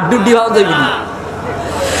বাঁচবে না, আড্ডি বাঁচা যাবে না।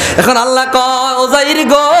 এখন আল্লাহ কয়, উজাইর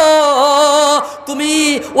গো, তুমি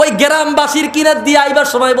ওই গ্রামবাসীর কিনার দিয়ে আইবার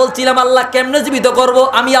সময় বলছিলাম আল্লাহ কেমনে জীবিত করব,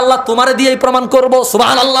 আমি আল্লাহ তোমারে দিয়েই প্রমাণ করব।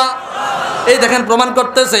 সুবহানাল্লাহ। এই দেখেন প্রমাণ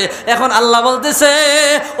করতেছে। এখন আল্লাহ বলতেছে,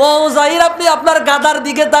 ও উজাইর, আপনি আপনার গাদার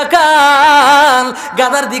দিকে তাকান।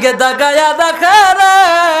 গাদার দিকে তাকায়া দেখেন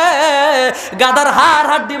গাদার হাড়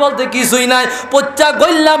হাড্ডি বলতে কিছুই নাই, পচ্চা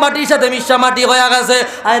গইল্লা মাটির সাথে মিশা মাটি হয়ে গেছে।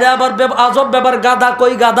 আরে আবার আজব ব্যাপার, গাদা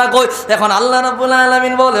কই গাদা কই? এখন আল্লাহ রাব্বুল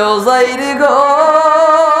আলামিন বলে, উজাইর গো,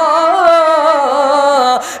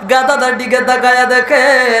 গাদাটার দিকে তাকায়া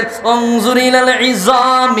দেখেন, অনজুর ইলাল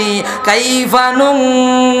ইজামি কাইফা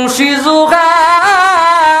নুনশিজুহা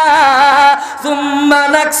সুম্মা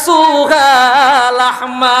নাকসুহা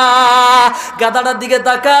লাহমা। গাদাটার দিকে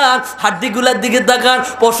তাকান, হাড্ডিগুলার দিকে তাকান,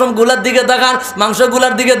 পশমগুলার দিকে তাকান,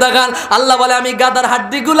 মাংসগুলার দিকে তাকান। আল্লাহ বলে, আমি গাদার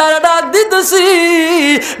হাড্ডিগুলার ডাক দিতেছি,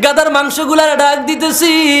 গাদার মাংসগুলার ডাক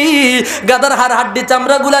দিতেছি, গাদার হাড় হাড্ডি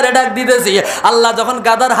চামড়াগুলার ডাক দিতেছি। আল্লাহ যখন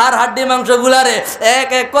গাদার হাড় হাড্ডি মাংসগুলারে এক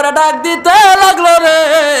এক করে ডাক দিতে লাগলো রে,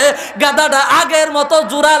 গাদাটা আগের মতো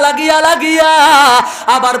জোড়া লাগিয়া লাগিয়া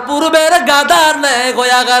আবার পূর্বের গাদার ন্যায়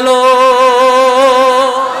হইয়া গেল।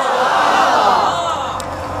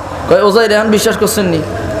 উজাইর এখন বিশ্বাস করছেন নি?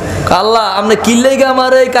 আল্লাহ আপনি কি লেগে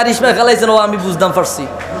আমার এই কারিশমা খেলাইছেন, ও আমি বুঝতাম পারছি।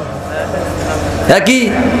 হ্যাঁ কি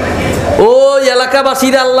ওই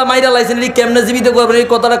এলাকাবাসীরা আল্লাহ মাইরা লাইছেন, কেমনে জীবিত করবেন এই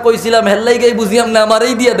কথাটা কইছিলাম, হেল্লাই গাই বুঝিয়াম না, আমার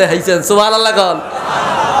এই দিয়ে দেখাইছেন। সুবহানাল্লাহ। কল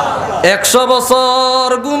 100 বছর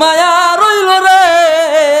ঘুমায়া রইল রে,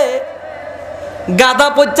 গাদা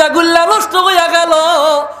পচ্চা গুল্লা নষ্ট হইয়া গেল।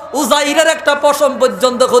 উজাইরের একটা পশম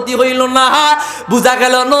পর্যন্ত ক্ষতি হইল না। বুঝা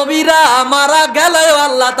গেল নবীরা মারা গেলেও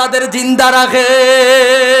আল্লাহ তাদের জিন্দা রাখে।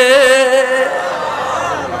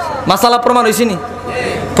 মাসালা প্রমাণ হয়েছিনি?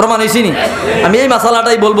 প্রমাণ হয়েছিনি? আমি এই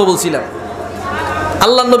মাসালাটাই বলছিলাম।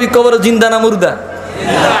 আল্লাহ নবী কবরে জিন্দা না মুর্দা?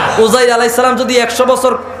 উজাইর আলাইহিস সালাম যদি 100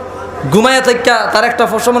 বছর ঘুমায়া থাকা তার একটা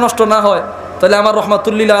পশম নষ্ট না হয়, তাহলে আমার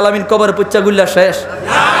রহমাতুল্লিল আলামিন কবরে পচ্চা গুল্লা শেষ।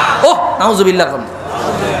 ওহ নাউজুবিল্লাহ।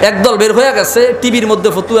 একদল বের হয়ে গেছে, টিভির মধ্যে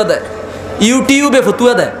ফতুয়া দেয়, ইউটিউবে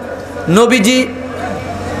ফতুয়া দেয়, নবীজি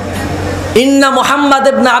ইন্না মুহাম্মাদ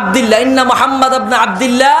ইবনে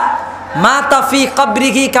আব্দুল্লাহ মাতা ফি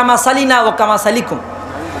কবরিহি কামা সালিনা ওয়া কামা সালিকুম।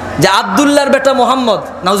 যে আব্দুল্লাহর বেটা মুহাম্মদ,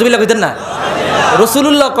 নাউজুবিল্লাহ কইতেন না,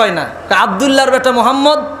 রাসূলুল্লাহ কয় না, আব্দুল্লাহর বেটা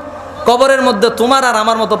মুহাম্মদ কবরের মধ্যে তোমার আর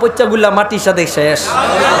আমার মতো পচ্চা গুল্লা মাটির সাথে শেষ।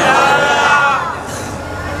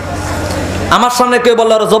 আমার সামনে কেউ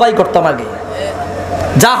বললো আর জবাই করতাম আগে,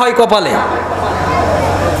 যা হয় কপালে,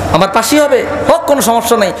 আমার পাশি হবে হোক, কোনো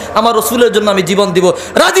সমস্যা নাই, আমার রাসূলের জন্য আমি জীবন দিব,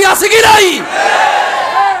 রাজি আছে কি নাই?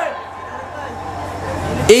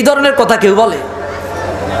 এই ধরনের কথা কেউ বলে?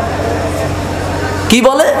 কি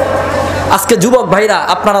বলে? আজকে যুবক ভাইরা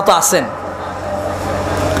আপনারা তো আছেন,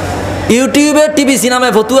 ইউটিউবে টিভি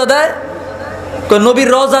সিনেমায় ফতুয়া দেয়, নবীর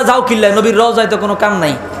রওজা যাও কিল্লায়, নবীর রওজায় তো কোনো কাম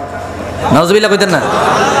নাই। নাউজুবিল্লাহ কইতেন না?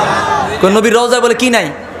 নবীর রওজায় বলে কি নাই?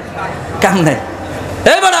 কাম নাই।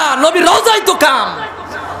 এবারে নবীর রওজায় তো কাম।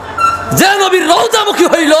 যে নবীর রওজামুখী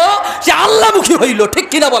হইল সে আল্লাহমুখী হইল, ঠিক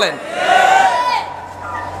কিনা বলেন?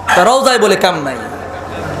 রওজায় বলে কাম নাই,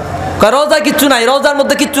 রওজায় কিচ্ছু নাই, রওজার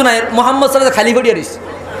মধ্যে কিচ্ছু নাই, মুহাম্মদ সাল্লাল্লাহু আলাইহি খালি বডিয়া রইছে।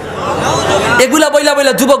 এগুলা বইলা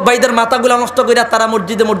বইলা যুবক ভাইদের মাথাগুলা নষ্ট কইরা তারা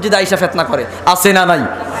মসজিদে আইসা ফিতনা করে, আছে না নাই?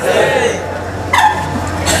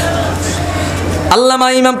 আল্লামা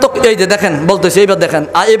ইমাম তো এই যে দেখেন বলতেছে, এইবার দেখেন,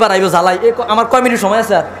 এবার আইব জ্বালাই। আমার কয় মিনিট সময়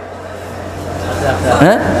আছে? আর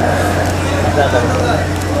হ্যাঁ,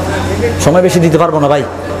 সময় বেশি দিতে পারবো না ভাই।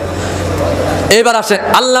 এবার আসে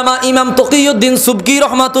আল্লামা ইমাম তকিউদ্দিন সুবকি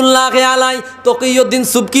রহমাতুল্লাহি আলাই, তকিউদ্দিন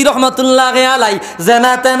সুবকি রহমাতুল্লাহি আলাই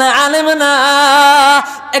জানা তানা আলেম না,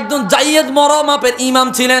 একজন জায়েদ মরমাপের ইমাম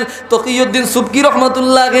ছিলেন। তকিউদ্দিন সুবকি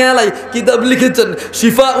রহমাতুল্লাহি আলাই কিতাব লিখেছেন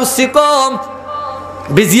শিফাউস caecum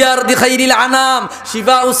বিজিয়ারতি Khairil Anam,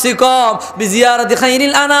 শিফাউস caecum বিজিয়ারতি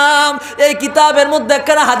Khairil Anam. এই কিতাবের মধ্যে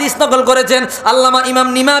একটা হাদিস নকল করেছেন আল্লামা ইমাম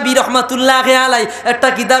নিমাবি রহমাতুল্লাহি আলাই, একটা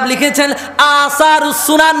কিতাব লিখেছেন আসারুস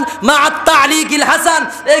সুনান মা'আত তা'লিকিল হাসান।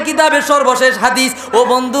 এই কিতাবের সর্বশেষ হাদিস। ও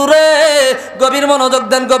বন্ধুরে, গভীর মনোযোগ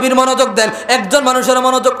দেন, গভীর মনোযোগ দেন। একজন মানুষের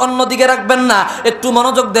মনোযোগ অন্যদিকে রাখবেন না, একটু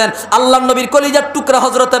মনোযোগ দেন। আল্লাহর নবীর কলিজার টুকরা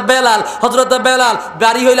হযরতে বেলাল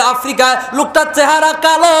বাড়ি হইল আফ্রিকায়, লোকটার চেহারা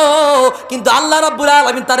কালো, কিন্তু আল্লাহ রাব্বুল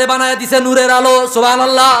আলামিন তারে বানায়া দিছে নূরের আলো।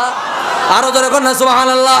 সুবহানাল্লাহ, আরো জোরে কোন না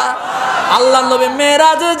সুবহানাল্লাহ। আল্লাহর নবী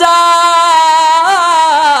মেরাজে যায়,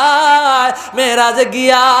 মেরাজে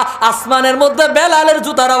গিয়া আসমানের মধ্যে বেলালের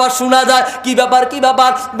জুতার আওয়াজ শোনা যায়। কি ব্যাপার, কি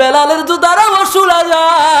ব্যাপার? বেলালের জুতার আওয়াজ শোনা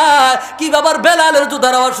যায়। কি ব্যাপার? বেলালের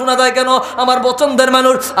জুতার আওয়াজ শোনা যায় কেন? আমার পছন্দের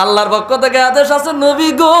মানুষ, আল্লাহর পক্ষ থেকে আদেশ আছে, নবী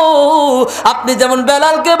গো আপনি যেমন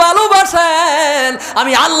বেলালকে ভালোবাসেন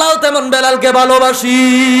আমি আল্লাহ তেমন বেলালকে ভালোবাসি।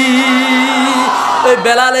 এই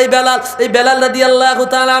বেলাল রাদিয়াল্লাহু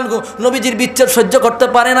তাআলা আনহু নবীজির বিচ্ছেদ সহ্য করতে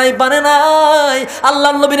পারে নাই।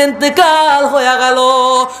 আল্লাহর নবীর ইন্তেকাল হয়ে গেল,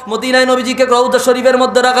 মদিনায় নবীজিকে রওজা শরীফের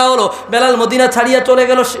মধ্যে রাখা হলো। বেলাল মদিনা ছাড়িয়া চলে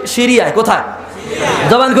গেল সিরিয়ায়। কোথায়?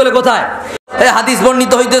 জবান খুলে কোথায়? এই হাদিস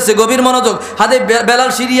বর্ণিত হইতেছে, গভীর মনোযোগ। বেলাল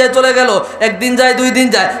সিরিয়ায় চলে গেল, একদিন যায়, 2 দিন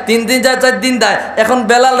যায়, 3 দিন যায়, 4 দিন যায়। এখন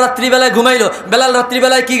বেলাল রাত্রিবেলায় ঘুমাইলো। বেলাল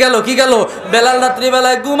রাত্রিবেলায় কি গেল? বেলাল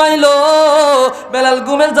রাত্রিবেলায় ঘুমাইলো। বেলাল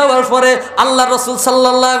ঘুমে যাওয়ার পরে আল্লাহ রাসূল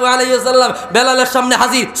সাল্লাল্লাহু আলাইহি ওয়াসাল্লাম বেলালের সামনে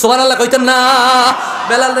হাজির। সুবহানাল্লাহ কইতেন না?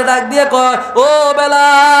 বেলালকে ডাক দিয়ে কয়, ও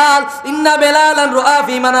বেলাল, ইন্না বেলালান রাআ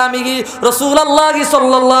ফি মানামিহি রাসূলুল্লাহি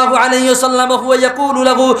সাল্লাল্লাহু আলাইহি ওয়াসাল্লাম হুয়া ইয়াকুলু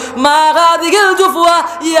লাহু মা গাদিল জুফওয়া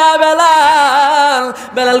ইয়া বেলাল।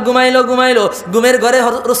 বেলাল ঘুমাইলো। ঘুমের ঘরে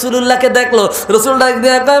রাসূলুল্লাহকে দেখলো। রাসূল ডাক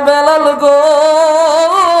দিয়ে কয়, বেলাল গো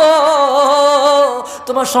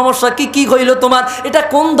তোমার সমস্যা কি হইল? তোমার এটা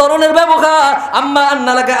কোন ধরনের ব্যবহার? আম্মা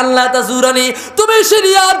আন্নালাকা আল্লাহ তাজুরানি, তুমি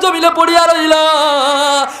সিরিয়ার জমিনে পড়িয়া রইলা,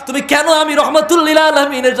 তুমি কেন আমি রহমাতুল লিল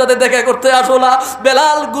আলামিনের সাথে দেখা করতে আসো না?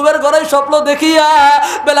 বেলাল ঘুমের ঘরে স্বপ্ন দেখিয়া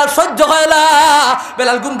বেলাল সহ্য হয় না।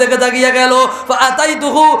 বেলাল ঘুম থেকে জাগিয়া গেল।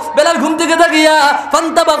 ফাআতাইতুহু, বেলাল ঘুম থেকে জাগিয়া,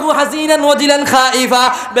 ফান্তাবাহু হাসিনান ওয়াজিলান খাইফা,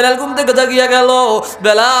 বেলাল ঘুম থেকে জাগিয়া গেল।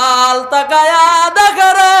 বেলাল তাকায়া দেখে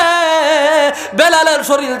রে বেলালের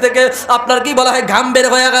শরীর থেকে আপনার কি বলা হয় ঘাম বের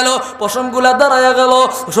হয়ে গেল, পশমগুলা দাঁড়ায়া গেল,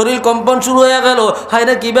 শরীর কম্পন শুরু হয়ে গেল। হায়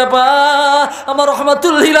রে কি ব্যাপার, আমার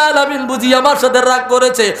রহমাতুল লিল আলামিন বুঝি আমার সাথে রাগ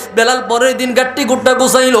করেছে। বেলাল পরের দিন গাট্টি গুট্টা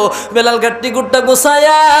গোছাইলো। বেলাল গাট্টি গুট্টা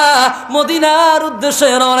গোছাইয়া মদিনার উদ্দেশ্যে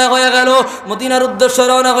রওনা হয়ে গেল। মদিনার উদ্দেশ্যে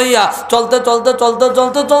রওনা হইয়া চলতে চলতে চলতে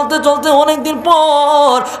চলতে চলতে চলতে অনেকদিন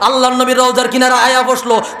পর আল্লাহর নবীর রওজার কিনারে আয়া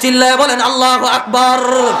বসলো। চিল্লায়া বলেন আল্লাহু আকবার।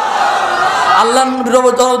 আল্লাহর নবীর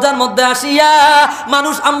রওজার মধ্যে আসিয়া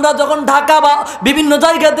মানুষ আমরা যখন ঢাকা বা বিভিন্ন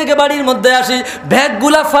জায়গা থেকে বাড়ির মধ্যে আসি,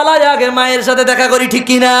 ব্যাগগুলা ফালাই আগে মায়ের সাথে দেখা করি, ঠিক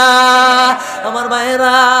কিনা? আমার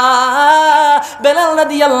মায়েরা, বেলাল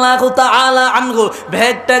রাদিয়াল্লাহু তাআলা আনহু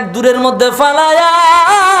ব্যাগটা দূরের মধ্যে ফালায়া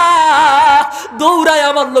দৌড়ায়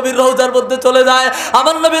আমার নবীর রওজার মধ্যে চলে যায়।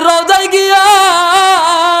 আমার নবীর রওজায় গিয়া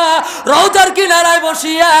রওজার কিনারায়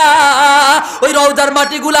বসিয়া ওই রওজার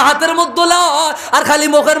মাটিগুলা হাতের মধ্যে লয় আর খালি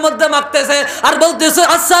মুখের মধ্যে মাখতেছে আর বলতেছে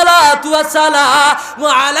আসসালাতু ওয়াসসালামু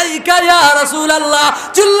আলাইকা ইয়া রাসূলুল্লাহ।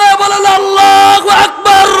 চিল্লায়ে বলেন আল্লাহু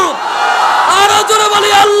আকবার। আর জোরে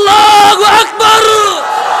বলি আল্লাহু আকবার।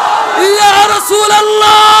 ইয়া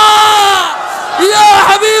রাসূলুল্লাহ, ইয়া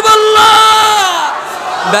হাবিবাল্লাহ।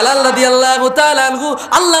 বেলাল রাদিয়াল্লাহু তাআলা আনহু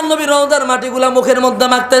আল্লাহর নবীর রওজার মাটিগুলা মুখের মধ্যে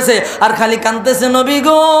মাখতেছে আর খালি কাঁদতেছে, নবী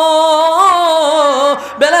গো।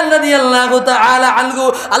 বেলাল রাদিয়াল্লাহু তাআলা আনহু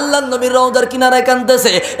আল্লাহর নবীর রওজার কিনারায়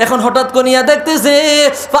কাঁদতেছে। এখন হঠাৎ করিয়া দেখতেছে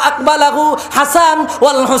ফাকবালাহু হাসান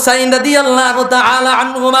ওয়াল হুসাইন রাদিয়াল্লাহু তাআলা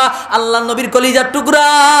আনহুমা, আল্লাহর নবীর কলিজার টুকরা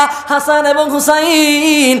হাসান এবং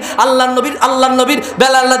হুসাইন আল্লাহর নবীর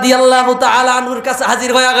বেলাল রাদিয়াল্লাহু তাআলা আনহুর কাছে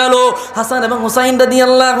হাজির হয়ে গেল। হাসান এবং হুসাইন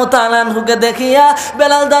রাদিয়াল্লাহু তাআলা আনহুকে দেখিয়া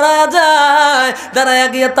বেলাল দাঁড়ায়া যায়, দাঁড়ায়া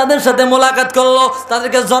গিয়ে তাদের সাথে মোলাকাত করলো,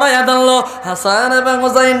 তাদেরকে জড়াইয়া ধরলো। হাসান এবং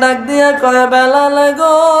হুসাইন ডাক দিয়ে কয়, বেলাল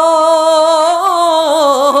গো,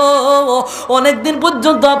 অনেকদিন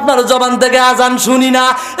পর্যন্ত আপনার জবান থেকে আজান শুনি না,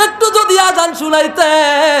 একটু যদি আজান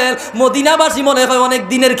শুনাইতেন মদিনাবাসী মনে হয় অনেক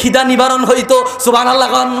দিনের খিদা নিবারণ হইতো। সুবহানাল্লাহ।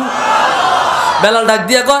 বেলাল ডাক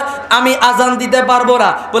দিয়ে কয়, আমি আজান দিতে পারবো না।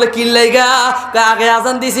 বলে কি লাইগা? আগে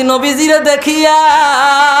আজান দিছি নবীজিরে দেখিয়া,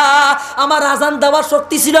 আমার আজান দেওয়ার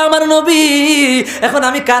শক্তি ছিল আমার নবী, এখন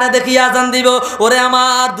আমি কারে দেখিয়া আজান দিব? ওরে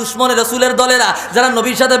আমার দুশ্মনের রাসূলের দলেরা, যারা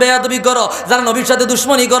নবীর সাথে বেয়াদবি করো, যারা নবীর সাথে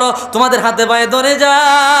দুশ্মনী করো, তোমাদের হাতে পায়ে ধরে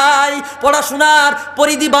যাই, পড়াশোনার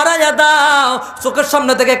পরিধি বাড়াইয়া দাও, চোখের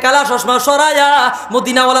সামনে থেকে কালা চশমা সরাইয়া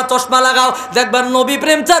মদিনাওয়ালা চশমা লাগাও, দেখবার নবী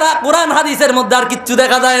প্রেম ছাড়া কোরআন হাদিসের মধ্যে আর কিচ্ছু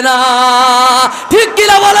দেখা যায় না। ঠিক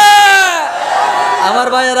কিনা বলে আমার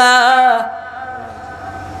ভাইয়েরা?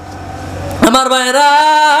 আমার ভাইয়েরা,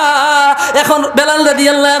 এখন বেলাল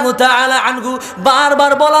রাদিয়াল্লাহু তাআলা আনহু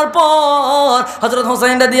বারবার বলার পর হযরত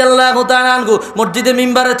হুসাইন রাদিয়াল্লাহু তাআলা আনহু মসজিদে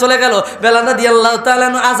মিম্বারে চলে গেল। বেলাল রাদিয়াল্লাহু তাআলা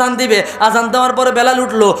আনহু আজান দিবে, আজান দেওয়ার পরে বেলাল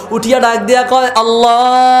উঠলো, উঠিয়া ডাক দিয়া কয়, আল্লাহু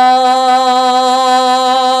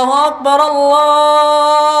আকবার,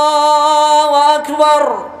 আল্লাহু আকবার,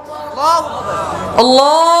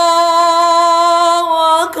 আল্লাহু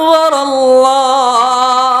আকবার, আল্লাহু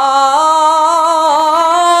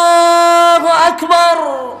আকবার।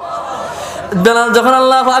 বেলাল যখন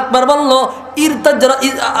আল্লাহু আকবার বলল,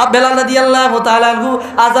 বেলাল রাদিয়াল্লাহু তাআলা আনহু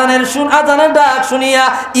আজানের ডাক শুনিয়া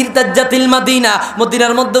ইরতাজ্জাতিল মাদিনা,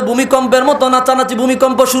 মদিনার মধ্যে ভূমিকম্পের মতো নাচানাচি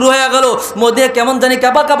ভূমিকম্প শুরু হয়ে গেল, মদিনা কেমন জানি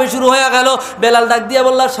কাঁপাকাঁপি শুরু হয়ে গেল। বেলাল ডাক দিয়া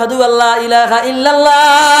বলল, আশহাদু আল্লা ইলাহা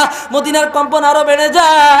ইল্লাল্লাহ। মদিনার কম্পন আরো বেড়ে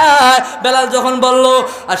যায়। বেলাল যখন বলল,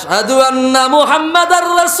 আশহাদু আন্না মুহাম্মাদার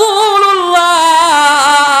রাসূলুল্লাহ,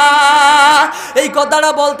 এই কথাটা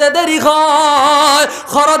বলতে দেরি হয়,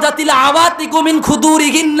 খরাজাতিল আওয়াতিকু মিন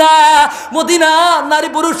খুদুরিহিন্না, মদিনা নারী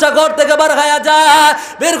পুরুষরা ঘর থেকে বার হয়ে যায়,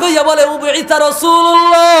 বের হইয়া বলে, উবিইসা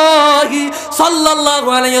রাসূলুল্লাহ সাল্লাল্লাহু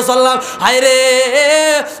আলাইহি ওয়াসাল্লাম, হায়রে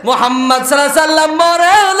মুহাম্মদ সাল্লাল্লাহু আলাইহি ওয়াসাল্লাম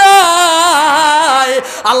মরে নাই,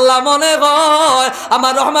 আল্লাহ মনে হয়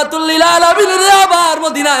আমার রহমাতুল লিল আলামিন আবার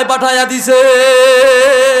মদিনায় পাঠায়া দিছে।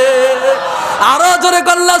 আরো জোরে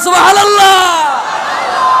কল্লা সুবহানাল্লাহ।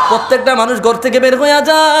 প্রত্যেকটা মানুষ ঘর থেকে বের হয়ে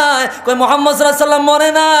যায়, কই মুহাম্মদ সাল্লাল্লাহু আলাইহি ওয়াসাল্লাম মরে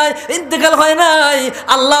নাই, ইন্তেকাল হয় নাই,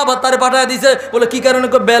 আল্লাহ আবার তারে পাঠিয়ে দিয়েছে। বলে কি কারণে?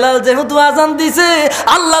 কই বেলাল যেহেতু আজান দিছে,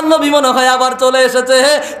 আল্লাহর নবী মনে হয় আবার চলে এসেছে।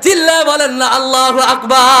 চিল্লায় বলেন না আল্লাহু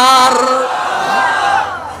আকবার।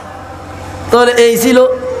 তাহলে এই ছিল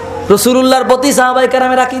রাসূলুল্লাহর প্রতি সাহাবায়ে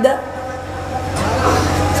কেরামের আকীদা।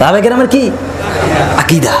 সাহাবায়ে কেরামের কি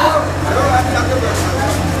আকীদা?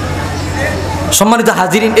 সম্মানিত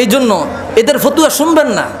হাজিরিন, এই জন্য এদের ফতুয়া শুনবেন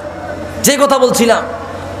না। যে কথা বলছিলাম,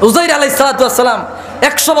 উযাইর আলাইহিস সালাতু ওয়াস সালাম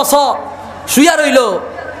 100 বছর শুয়া রইল,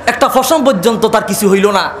 একটা ফসম পর্যন্ত তার কিছু হইল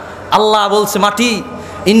না। আল্লাহ বলছে, মাটি,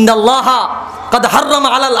 ইন্নাল্লাহা কাদ হাররামা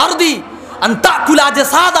আলাল আরদি আন তাকুলা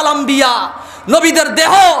জাসাদাল আম্বিয়া, নবীদের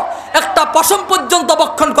দেহ একটা পশম পর্যন্ত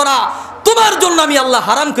ভক্ষণ করা তোমার জন্য আমি আল্লাহ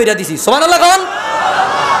হারাম কইরা দিছি। সুবহানাল্লাহ।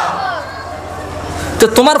 তো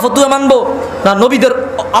তোমার ফতুয়া মানবো না নবীদের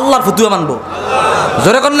আল্লাহর ফতুয়া মানবো?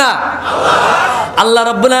 জোরে কর না। আল্লাহ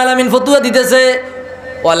রাব্বুল আলামিন ফতুয়া দিতেছে,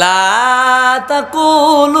 ওয়ালা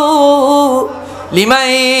তাকুলু লিমান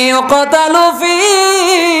ইয়াকতালু ফি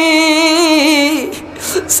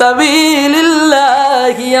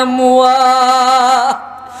সাবিলিল্লাহি আমওয়াত।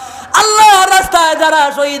 আল্লাহর রাস্তায় যারা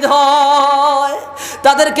শহীদ হয়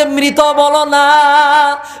তাদেরকে মৃত বলো না,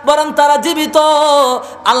 বরং তারা জীবিত।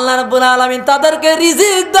 আল্লাহ রাব্বুল আলামিন তাদেরকে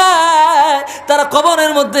রিজিক দেয়, তারা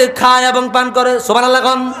কবরের মধ্যে খায় এবং পান করে। সুবহানাল্লাহ।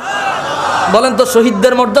 বলেন তো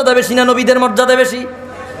শহীদদের মর্যাদা বেশি না নবীদের মর্যাদা বেশি?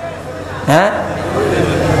 হ্যাঁ,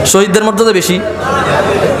 শহীদদের মর্যাদা বেশি।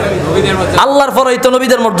 আল্লাহর পরেই তো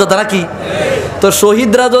নবীদের মর্যাদা নাকি? তো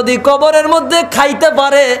শহীদরা যদি কবরের মধ্যে খাইতে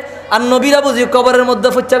পারে আর নবীরা বুঝি কবরের মধ্যে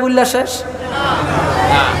ফচ্চা গুল্লা শেষ,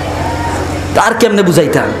 আর কেমনে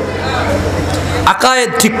বুঝাইতাম?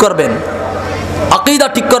 আকায়েদ ঠিক করবেন, আকীদা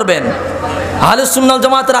ঠিক করবেন। আহলে সুন্নাত ওয়াল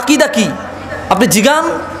জামাতের আকীদা কি আপনি জিগান,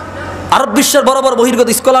 আরব বিশ্বের বড় বড় বহির্গত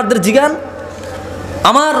স্কলারদের জিগান।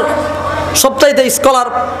 আমার সবচাইতে স্কলার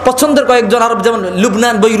পছন্দের কয়েকজন আরব, যেমন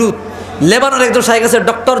লুবনান, বৈরুত, লেবাননের একজন শাইখ আছে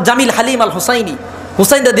ডক্টর জামিল হালিম আল হুসাইনি,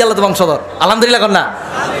 হুসাইন রাদিয়াল্লাহু তাআলা বংশধর। আলহামদুলিল্লাহ কন্যা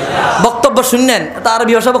বক্তব্য শুনলেন, এটা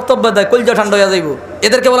আরবি ভাষা বক্তব্য দেয়, কলজা ঠান্ডা হয়ে যাইব।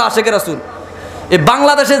 এদেরকে বলে আশেকে রাসূল। এই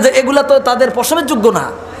বাংলাদেশে যে এগুলা তো তাদের পশমের যোগ্য না।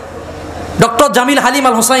 ডক্টর জামিল হালিম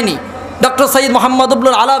আল হুসাইনি, ডক্টর সৈয়দ মোহাম্মদ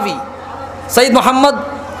আব্দুল আলাভি, সৈয়দ মোহাম্মদ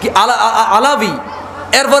আলাভি,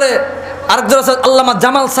 এরপরে আরেকজন আছে আল্লামা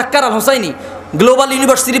জামাল সাক্কার আল Husaini, global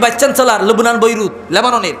university vice chancellor, Lubnan, Beirut,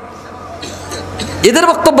 লেবাননের। এদের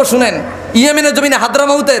বক্তব্য শুনেন। ইয়েমেনের জমিনে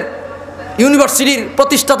হাদ্রামাউতের ইউনিভার্সিটির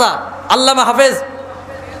প্রতিষ্ঠাতা আল্লামা হাফেজ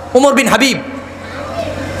উমর বিন হাবিব,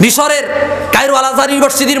 মিশরের কায়রো আল আজহার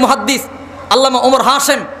ইউনিভার্সিটির মুহাদ্দিস আল্লামা ওমর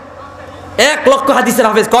হাশেম, 1 লক্ষ হাদিসের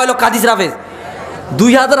হাফেজ। কয় লক্ষ হাদিসের হাফেজ?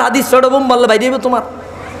 2000 হাদিস। বোম বললে বাইরে তোমার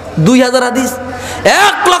 2000 হাদিস,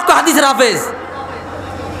 1 লক্ষ হাদিসের হাফেজ।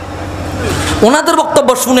 ওনাদের বক্তব্য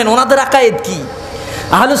শুনেন। ওনাদের আকায়েদ কি?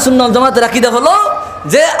 আহলে সুন্নাত ওয়াল জামাতের আকীদা হলো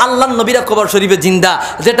যে আল্লাহর নবীরা কবর শরীফে জিন্দা,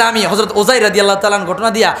 যেটা আমি হযরত উযাইর রাদিয়াল্লাহু তাআলা ঘটনা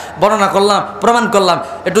দিয়া বর্ণনা করলাম, প্রমাণ করলাম।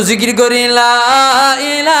 একটু জিকির করি, লা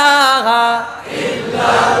ইলাহা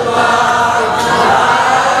ইল্লাল্লাহ,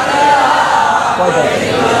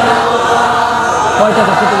 কয়টা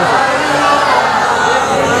কত বলছে?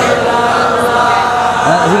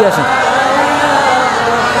 হ্যাঁ, জিকির আসেন।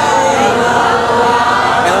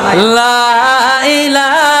 লা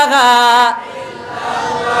ইলাহা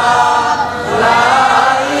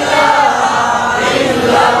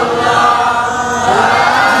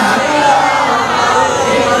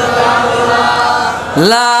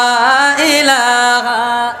লা ইলাহা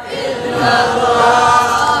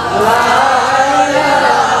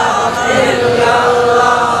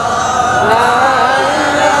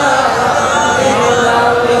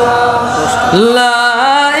লা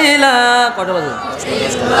ইলাহা কত বাজে?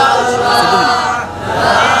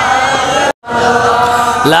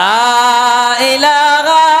 লা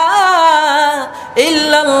ইলাহা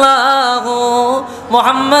ইল্লাল্লাহু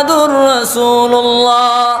মুহাম্মাদুর রাসূলুল্লাহ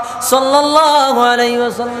সাল্লাল্লাহু আলাইহি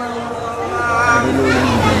ওয়াসাল্লাম।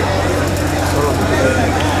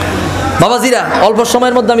 বাবাজিরা, অল্প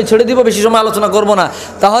সময়ের মধ্যে আমি ছেড়ে দিব, বেশি সময় আলোচনা করব না।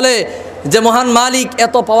 তাহলে যে মহান মালিক,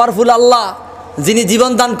 এত পাওয়ারফুল আল্লাহ, যিনি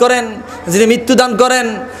জীবন দান করেন, যিনি মৃত্যু দান করেন,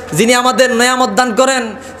 যিনি আমাদের নেয়ামত দান করেন,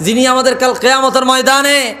 যিনি আমাদের কাল কিয়ামতের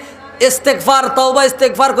ময়দানে ইস্তেগফার, তওবা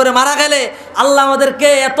ইস্তেগফার করে মারা গেলে আল্লাহ আমাদেরকে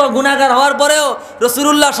এত গুনাহগার হওয়ার পরেও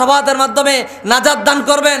রাসূলুল্লাহ শাফাআতের মাধ্যমে নাজাত দান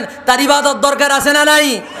করবেন, তার ইবাদত দরকার আছে না নাই?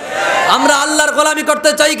 আমরা আল্লাহর গোলামি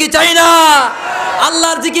করতে চাই কি চাই না?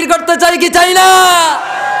 আল্লাহর জিকির করতে চাই কি চাই না?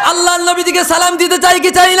 আল্লাহর নবী দিকে সালাম দিতে চাই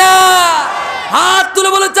কি চাই না? হাত তুলে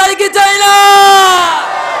বলে চাই কি চাই না?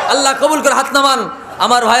 আল্লাহ কবুল করে। হাত নামান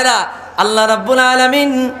আমার ভাইরা। আল্লাহ রাব্বুল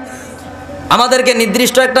আলামিন আমাদেরকে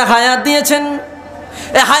নির্দিষ্ট একটা হায়াত দিয়েছেন।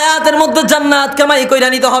 এই হায়াতের মধ্যে জান্নাত কামাই কইরা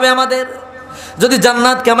নিতে হবে আমাদের। যদি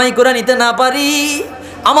জান্নাত কামাই করে নিতে না পারি,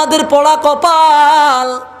 আমাদের পড়া কপাল,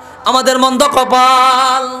 আমাদের মন্দ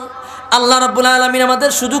কপাল। আল্লাহ রাব্বুল আলামিন আমাদের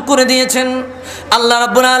সুযোগ করে দিয়েছেন। আল্লাহ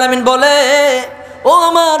রাব্বুল আলামিন বলে, ও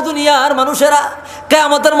আমার দুনিয়ার মানুষেরা,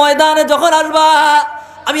 কিয়ামতের ময়দানে যখন আসবা,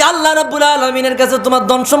 আমি আল্লাহ রাব্বুল আলামিনের কাছে তোমার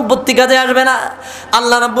ধন সম্পত্তি কাজে আসবে না।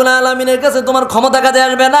 আল্লাহ রাব্বুল আলামিনের কাছে তোমার ক্ষমতা কাজে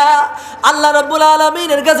আসবে না। আল্লাহ রাব্বুল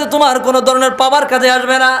আলামিনের কাছে তোমার কোনো ধরনের পাওয়ার কাজে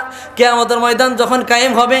আসবে না। কিয়ামতের ময়দান যখন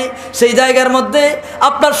কায়েম হবে, সেই জায়গার মধ্যে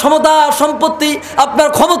আপনার সমতা, সম্পত্তি, আপনার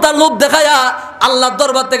ক্ষমতার লোভ দেখায়া আল্লাহর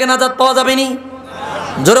দরবার থেকে নাজাত পাওয়া যাবে নি?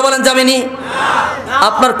 জোরে বলেন, যাবে নি?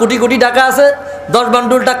 আপনার কোটি কোটি টাকা আছে, 10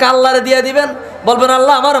 বান্ডুল টাকা আল্লাহরে দিয়ে দিবেন, বলবেন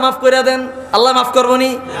আল্লাহ আমার মাফ করে দেন। আল্লাহ মাফ করবো নি?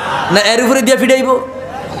 না এর উপরে দিয়ে ফিডাইব?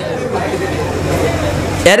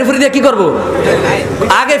 এর উপরে দিয়ে কি করবো?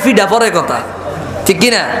 আগে ফিডা, পরে কথা। ঠিক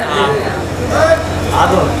কি না?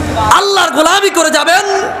 আল্লাহর গোলামি করে যাবেন,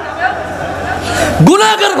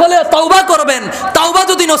 গুনাহগার হলে তওবা করবেন, তওবা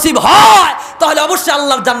যদি নসিব হয় তাহলে অবশ্যই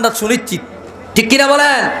আল্লাহর জান্নাত সুনিশ্চিত। ঠিক কিনা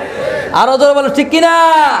বলেন? আরো জোরে বলেন ঠিক কিনা?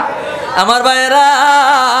 আমার ভাইয়েরা,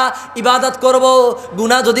 ইবাদত করব,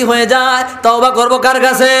 গুনাহ যদি হয়ে যায় তওবা করব কার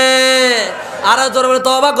কাছে? আরো জোরে বলে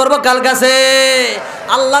তওবা করব কার কাছে?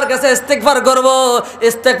 আল্লাহর কাছে ইস্তেগফার করব।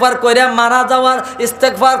 ইস্তেগফার কইরা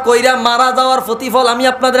মারা যাওয়ার প্রতিফল আমি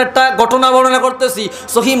আপনাদের একটা ঘটনা বর্ণনা করতেছি।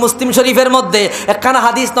 সহিহ মুসলিম শরীফের মধ্যে একখানা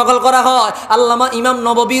হাদিস নকল করা হয়। আল্লামা ইমাম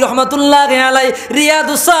নববী রাহমাতুল্লাহি আলাইহি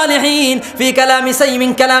রিয়াদুস সালিহিন ফি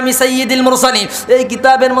কালামি সাইয়্যিদিল মুরসালিন, এই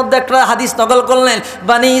কিতাবের মধ্যে একটা হাদিস নকল করলেন।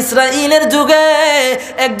 বনি ইসরাইলের যুগে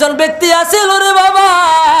একজন ব্যক্তি আছিল রে বাবা,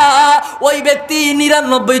 ওই ব্যক্তি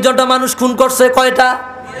 99 জনটা মানুষ খুন করছে। কয়টা?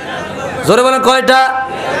 জোরে বলেন কয়টা?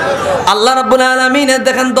 আল্লাহ রাব্বুল আলামিনের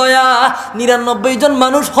দেখেন দয়া, 99 জন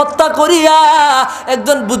মানুষ হত্যা করিয়া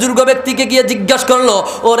একজন বুজুর্গ ব্যক্তিকে গিয়ে জিজ্ঞাসা করলো,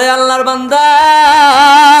 ওরে আল্লাহর বান্দা,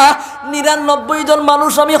 99 জন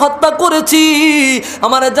মানুষ আমি হত্যা করেছি,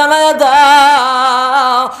 আমারে জানায়া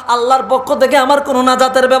দাও আল্লাহর পক্ষ থেকে আমার কোনো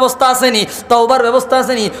নাজাতের ব্যবস্থা আসেনি, তওবার ব্যবস্থা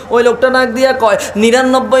আসেনি। ওই লোকটা নাক দিয়া কয়,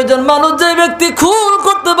 99 জন মানুষ যে ব্যক্তি খুন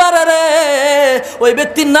করতে পারে রে, ওই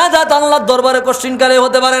ব্যক্তির নাজাত আল্লাহর দরবারে কোশ্চিনকালে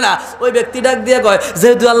হতে পারে না। ওই ব্যক্তি ডাক দিয়ে কয়,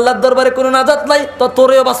 যেহেতু আল্লাহর দরবারে কোনো নাজাত নাই, তো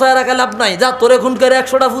তোরেও বাঁচায় রাখা লাভ নাই, যা তোরে খুন করে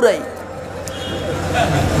 100টা ফুরাই।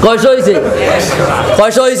 কয়শো হয়েছে?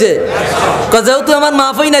 কয়শো হয়েছে? যেহেতু আমার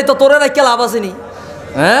মাফই নাই, তো তোরে রাখা লাভ আসেনি।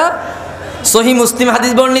 হ্যাঁ, সহিহ মুসলিম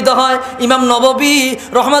হাদিস বর্ণিত হয়। ইমাম নববী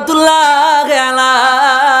রাহমাতুল্লাহি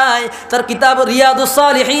আলাইহি তার কিতাব রিয়াদুস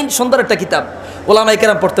সালিহিন, সুন্দর একটা কিতাব, ওলামায়ে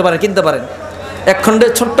কেরাম পড়তে পারেন, কিনতে পারেন। এক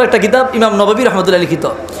খণ্ডের ছোট্ট একটা কিতাব, ইমাম নববী রাহমাতুল্লাহি লিখিত।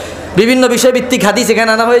 বিভিন্ন বিষয়ভিত্তিক হাদিস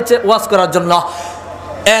এখানে আনা হয়েছে ওয়াজ করার জন্য।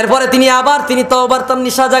 এরপরে তিনি তওবার তার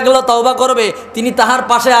নিশা জাগলো, তওবা করবে। তিনি তাহার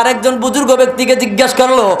পাশে আরেকজন বুজুর্গ ব্যক্তিকে জিজ্ঞাসা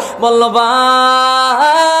করলো, বলল,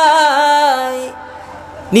 ভাই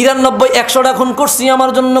 99-100টা খুন করছি,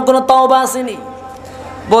 আমার জন্য কোনো তওবা আসেনি?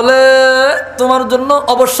 বলে, তোমার জন্য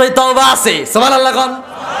অবশ্যই তওবা আছে। সুবহানাল্লাহ কোন?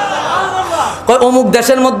 অমুক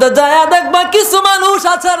দেশের মধ্যে যায় দেখবা কিছু মানুষ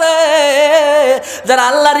আছে রে, যারা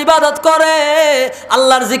আল্লাহর ইবাদত করে,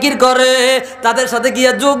 আল্লাহর জিকির করে, তাদের সাথে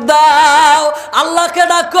গিয়ে যোগ দাও, আল্লাহকে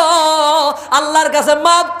ডাকো, আল্লাহর কাছে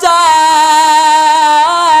মাপ চাও,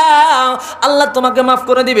 আল্লাহ তোমাকে মাফ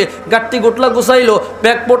করে দিবে। গাট্টি গোটলা গুছাইলো,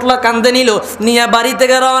 ব্যাগ পোটলা কান্দে নিল, নিয়ে বাড়ি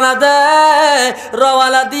থেকে রওনা দেয়।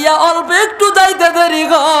 রওয়ানা দিয়া অল্প একটু যাইতে দেরি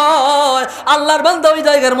হয়, আল্লাহর বান্দা ওই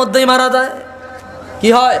জায়গার মধ্যেই মারা যায়।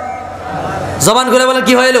 কি হয়? জবান করে বলে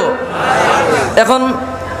কি হইল? এখন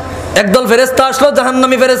একদল ফেরেশতা আসলো,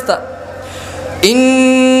 জাহান্নামী ফেরেশতা।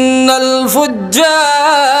 ইন্নাল ফুজ্জারা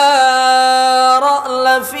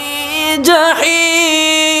লাফি জাহিম,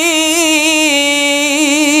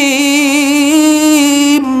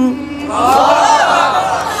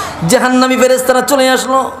 জাহান্নামী ফেরেশতারা চলে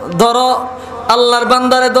আসলো। ধরো আল্লাহর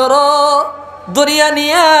বান্দারে, ধরো, দরিয়া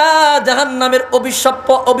নিয়া জাহান্নামের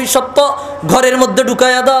অভিশপ্ত ঘরের মধ্যে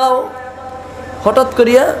ঢুকাইয়া দাও। হঠাৎ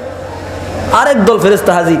করিয়া আরেক দল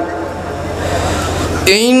ফেরেশতা হাজির।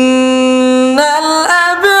 ইন্নাল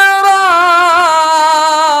আবরারা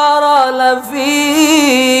লাফি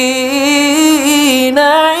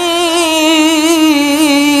নাঈম,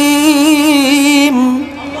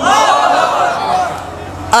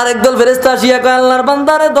 আরেক দল ফেরেশতা আসিয়া কয়, আল্লাহর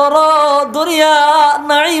বান্দারে ধরো, দরিয়া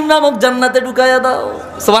নাঈম নামক জান্নাতে ঢুকাইয়া দাও।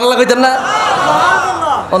 সুবহানাল্লাহ কইতেন না?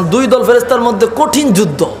 দুই দল ফেরেশতার মধ্যে কঠিন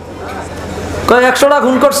যুদ্ধ। কয় 100টা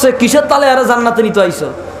খুন করছে, কিসের তালে এরা জান্নাতে নিতে আইছো?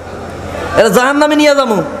 এরা জাহান্নামে নিয়ে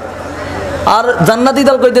যাবো। আর জান্নাতি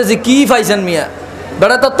দল কইতেছি, কি পাইছেন মিয়া,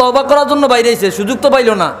 বেটা তো তওবা করার জন্য বাইরে আইছে, সুযোগ তো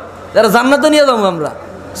পাইলো না, এরা জান্নাতে নিয়ে যাবো আমরা।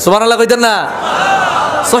 সুবহানাল্লাহ কইতেন না?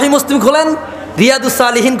 সহিহ মুসলিম খোলেন, রিয়াদুস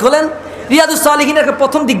সালিহিন খোলেন। রিয়াদুস সালিহিনের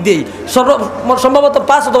প্রথম দিক দিয়েই সম্ভবত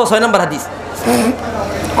 5 অথবা 6 নম্বর হাদিস,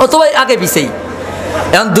 অথবা আগে পিছেই।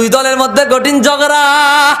 এখন দুই দলের মধ্যে কঠিন ঝগড়া।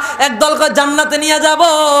 এক দল কয় জান্নাতে নিয়ে যাব,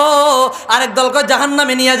 আরেক দল কয়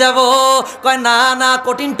জাহান্নামে নিয়ে যাব। কয় না না,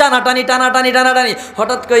 কঠিন টানাটানি।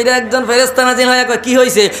 হঠাৎ কইরা একজন ফেরেশতা নাজিল হয়ে কয়, কি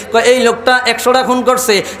হয়েছে? কয় এই লোকটা 100টা খুন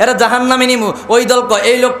করছে, এরা জাহান্নামে নিমু। ওই দল কয়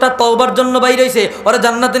এই লোকটা তওবার জন্য বাইরে হইছে, ওরা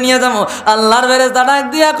জান্নাতে নিয়ে যাবো। আল্লাহর ফেরেশতা ডাক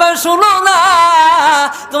দিয়া কয়, শোনো না,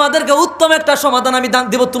 তোমাদেরকে উত্তম একটা সমাধান আমি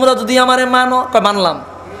দিব, তোমরা যদি আমারে মানো। কয় মানলাম।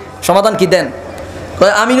 সমাধান কি দেন?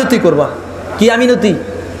 কয় আমিনতি করবা। কি আমিনতি?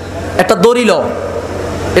 একটা দড়ি লো,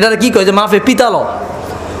 এটার কি কয় যে মাফে পিতালো,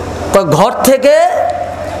 ঘর থেকে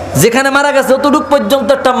যেখানে মারা গেছে অতটুক পর্যন্ত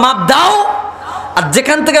একটা মাপ দাও, আর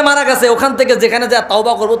যেখান থেকে মারা গেছে ওখান থেকে যেখানে যা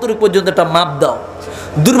তওবা করবো অতটুক পর্যন্ত একটা মাপ দাও।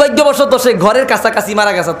 দুর্ভাগ্যবশত সে ঘরের কাছাকাছি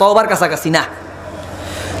মারা গেছে, তওবার কাছাকাছি না।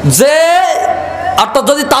 যে অর্থাৎ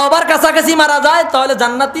যদি তাওবার কাছাকাছি মারা যায় তাহলে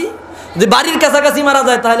জান্নাতি, যদি বাড়ির কাছাকাছি মারা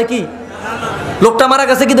যায় তাহলে কি? লোকটা মারা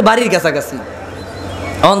গেছে কিন্তু বাড়ির কাছাকাছি,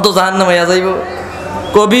 অন্ত জাহান্নামে হইয়া যাইব।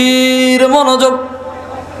 কবির মনোযোগ।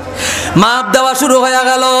 মাপ দেওয়া শুরু হয়ে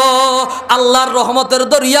গেল, আল্লাহর রহমতের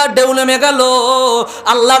দরিয়া ঢেউ নেমে গেল।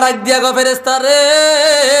 আল্লাহ ডাক দিয়া গো ফেরেশতারে,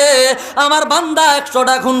 আমার বান্দা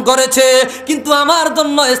 100টা খুন করেছে কিন্তু আমার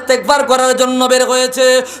জন্য ইস্তেগফার করার জন্য বের হয়েছে।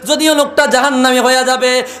 যদিও লোকটা জাহান্নামী হয়ে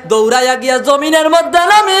যাবে, দৌড়াইয়া গিয়া জমিনের মধ্যে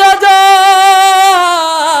নামিয়া যা,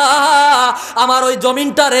 আমার ওই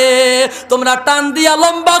জমিনটারে তোমরা টান দিয়া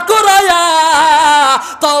লম্বা করাইয়া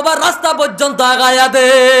তওবার রাস্তা পর্যন্ত আগায়া দে।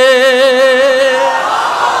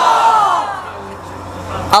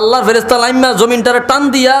 আল্লাহর ফেরেশতা লাইমা জমিনটারে টান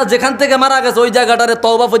দিয়া যেখান থেকে মারা গেছে ওই জায়গাটারে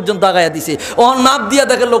তওবা পর্যন্ত আগায়া দিছে। ও নাপ দিয়া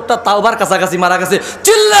দেখে লোকটা তাওবার কাছাকাছি মারা গেছে।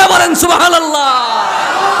 চিল্লায়া বলেন সুবহানাল্লাহ।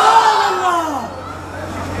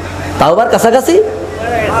 তাওবার কাছাকাছি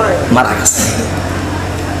মারা গেছে।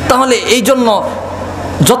 তাহলে এই জন্য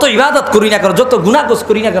যত ইবাদত করি না কেন, যত গুনাহ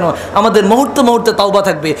করি না কেন, আমাদের মুহূর্তে মুহূর্তে তাওবা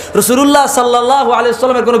থাকবে। রাসূলুল্লাহ সাল্লাল্লাহু আলাইহি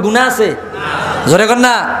ওয়াসাল্লামের কোনো গুনাহ আছে? জোরে কর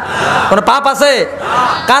না। কোনো পাপ আছে?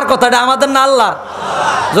 কার কথা এটা? আমাদের না আল্লাহ?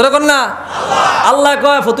 জোরে কর না। আল্লাহ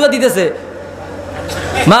কয় ফতোয়া দিতেছে,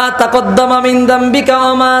 মা তাকদ্দামা মিন যামবিকা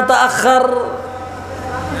ওয়া মা তাআখার।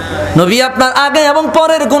 নবী আপনার আগে এবং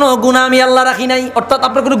পরের কোনো গুনাহ আমি আল্লাহ রাখি নাই, অর্থাৎ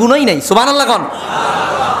আপনার কোনো গুনাহই নাই। সুবহানাল্লাহ কোন।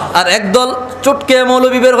 আর একদল চটকে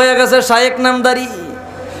মৌলবী বের হয়ে গেছে, শায়েক নামদারি,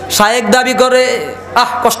 শায়েক দাবি করে।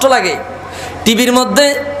 কষ্ট লাগে। টিভির মধ্যে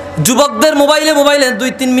যুবকদের মোবাইলে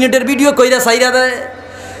 2-3 মিনিটের ভিডিও কইরা সাইরা দেয়,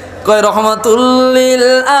 কয় রহমাতুল লিল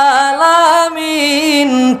আলামিন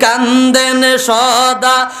কান্দেন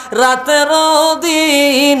সদা রাতের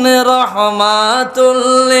দিন, রহমাতুল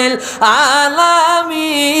লিল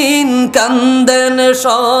আলামিন কান্দেন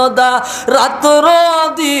সদা রাতের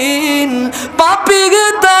দিন, পাপী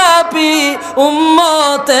তাপী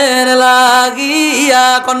উম্মতের লাগিয়া।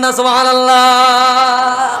 কন্যা সুবহানাল্লাহ।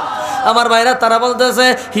 আমার ভাইরা তারা বলতেছে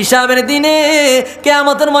হিসাবের দিনে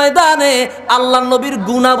কিয়ামতের ময়দানে আল্লাহর নবীর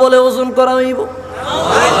গুনাহ বলে ওজন করা হইব।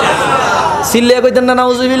 সিল্লে কইতেন না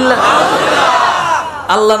নাউজুবিল্লাহ।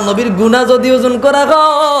 আল্লাহর নবীর গুনাহ যদি ওজন করা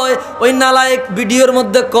হয়, ওই নালায়েক ভিডিওর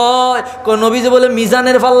মধ্যে কয় নবীজি বলে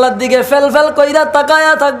মিজানের পাল্লার দিকে ফেল ফেল কইরা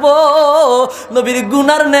তাকায়া থাকবো, নবীর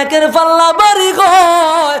গুনার নেকের পাল্লা বাড়ি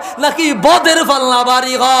হয় নাকি বদের পাল্লা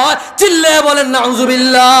বাড়ি হয়? চিল্লে বলেন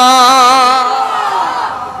নাউজুবিল্লাহ।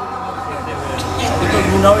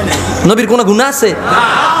 নবীর কোন গুনাহ আছে?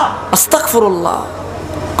 আস্তাগফিরুল্লাহ।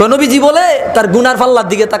 কোন নবীজি বলে তার গুনার পাল্লার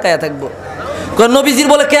দিকে তাকায়া থাকবো, কোন নবীজির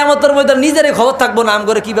বলে কিয়ামতের ময়দানে নিজেরই খবর থাকবো নাম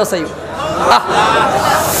করে কি বাঁচাই।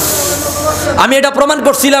 আমি এটা প্রমাণ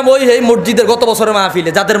করছিলাম ওই মসজিদের গত বছরের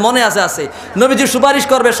মাহফিলে। যাদের মনে আছে আছে নবীজির সুপারিশ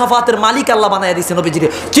করবে, শাফাতের মালিক আল্লাহ বানায় দিয়েছে নবীজিরে।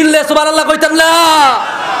 চিল্লে সুবহানাল্লাহ কইতাম না।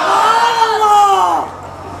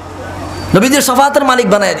 নবীজির শাফাতের মালিক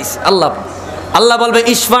বানায় দিয়েছে আল্লাহ। আল্লাহ বলবে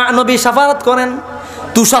ইশফা, নবী শাফাত করেন,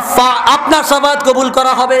 তুশাফা, আপনার শাফাত কবুল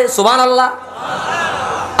করা হবে। সুবহানাল্লাহ।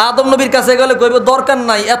 আদম নবীর কাছে গেলে কইবে দরকার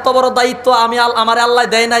নাই, এত বড় দায়িত্ব আমি আমার আল্লাহ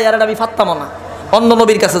দেয় নাই, আর আমি ফাত্তাম না। অন্য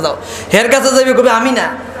নবীর কাছে যাও, হের কাছে যাইবে কবে আমি না,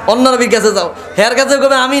 অন্য নবীর কাছে যাও, হের কাছে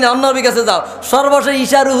কবে আমি না, অন্য নবীর কাছে যাও। সর্বশেষ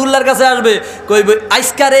ঈসা রুহুল্লাহর কাছে আসবে, কইবে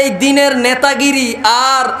আজকের এই দিনের নেতাগিরি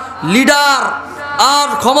আর লিডার আর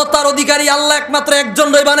ক্ষমতার অধিকারী আল্লাহ একমাত্র একজন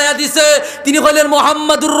বানায়া দিছে, তিনি হলেন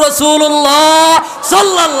মুহাম্মাদুর রাসূলুল্লাহ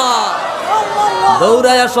সাল্লাল্লাহু।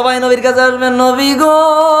 দৌড়ায়া সবাই নবীর কাছে আসবেন, নবী গো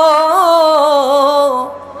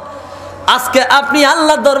আজকে আপনি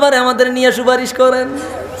আল্লাহর দরবারে আমাদের নিয়ে সুপারিশ করেন।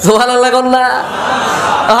 সুবহানাল্লাহ কন্যা।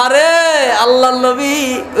 আরে আল্লাহর নবী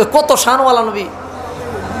কত শানওয়ালা নবী।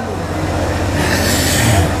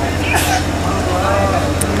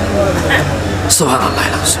 সুবহানাল্লাহ।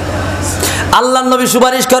 আল্লাহর নবী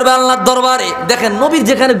সুপারিশ করবে আল্লাহর দরবারে। দেখেন নবীর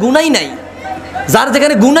যেখানে গুনাই নাই, যার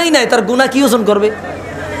যেখানে গুনাই নাই তার গুনাহ কি ওজন করবে?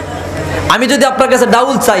 আমি যদি আপনার কাছে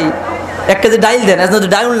ডাউল চাই, 1 কেজি ডাইল দেন, যদি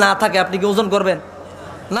ডাউল না থাকে আপনি কি ওজন করবেন?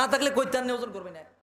 না থাকলে কইতেন ওজন করবেন না।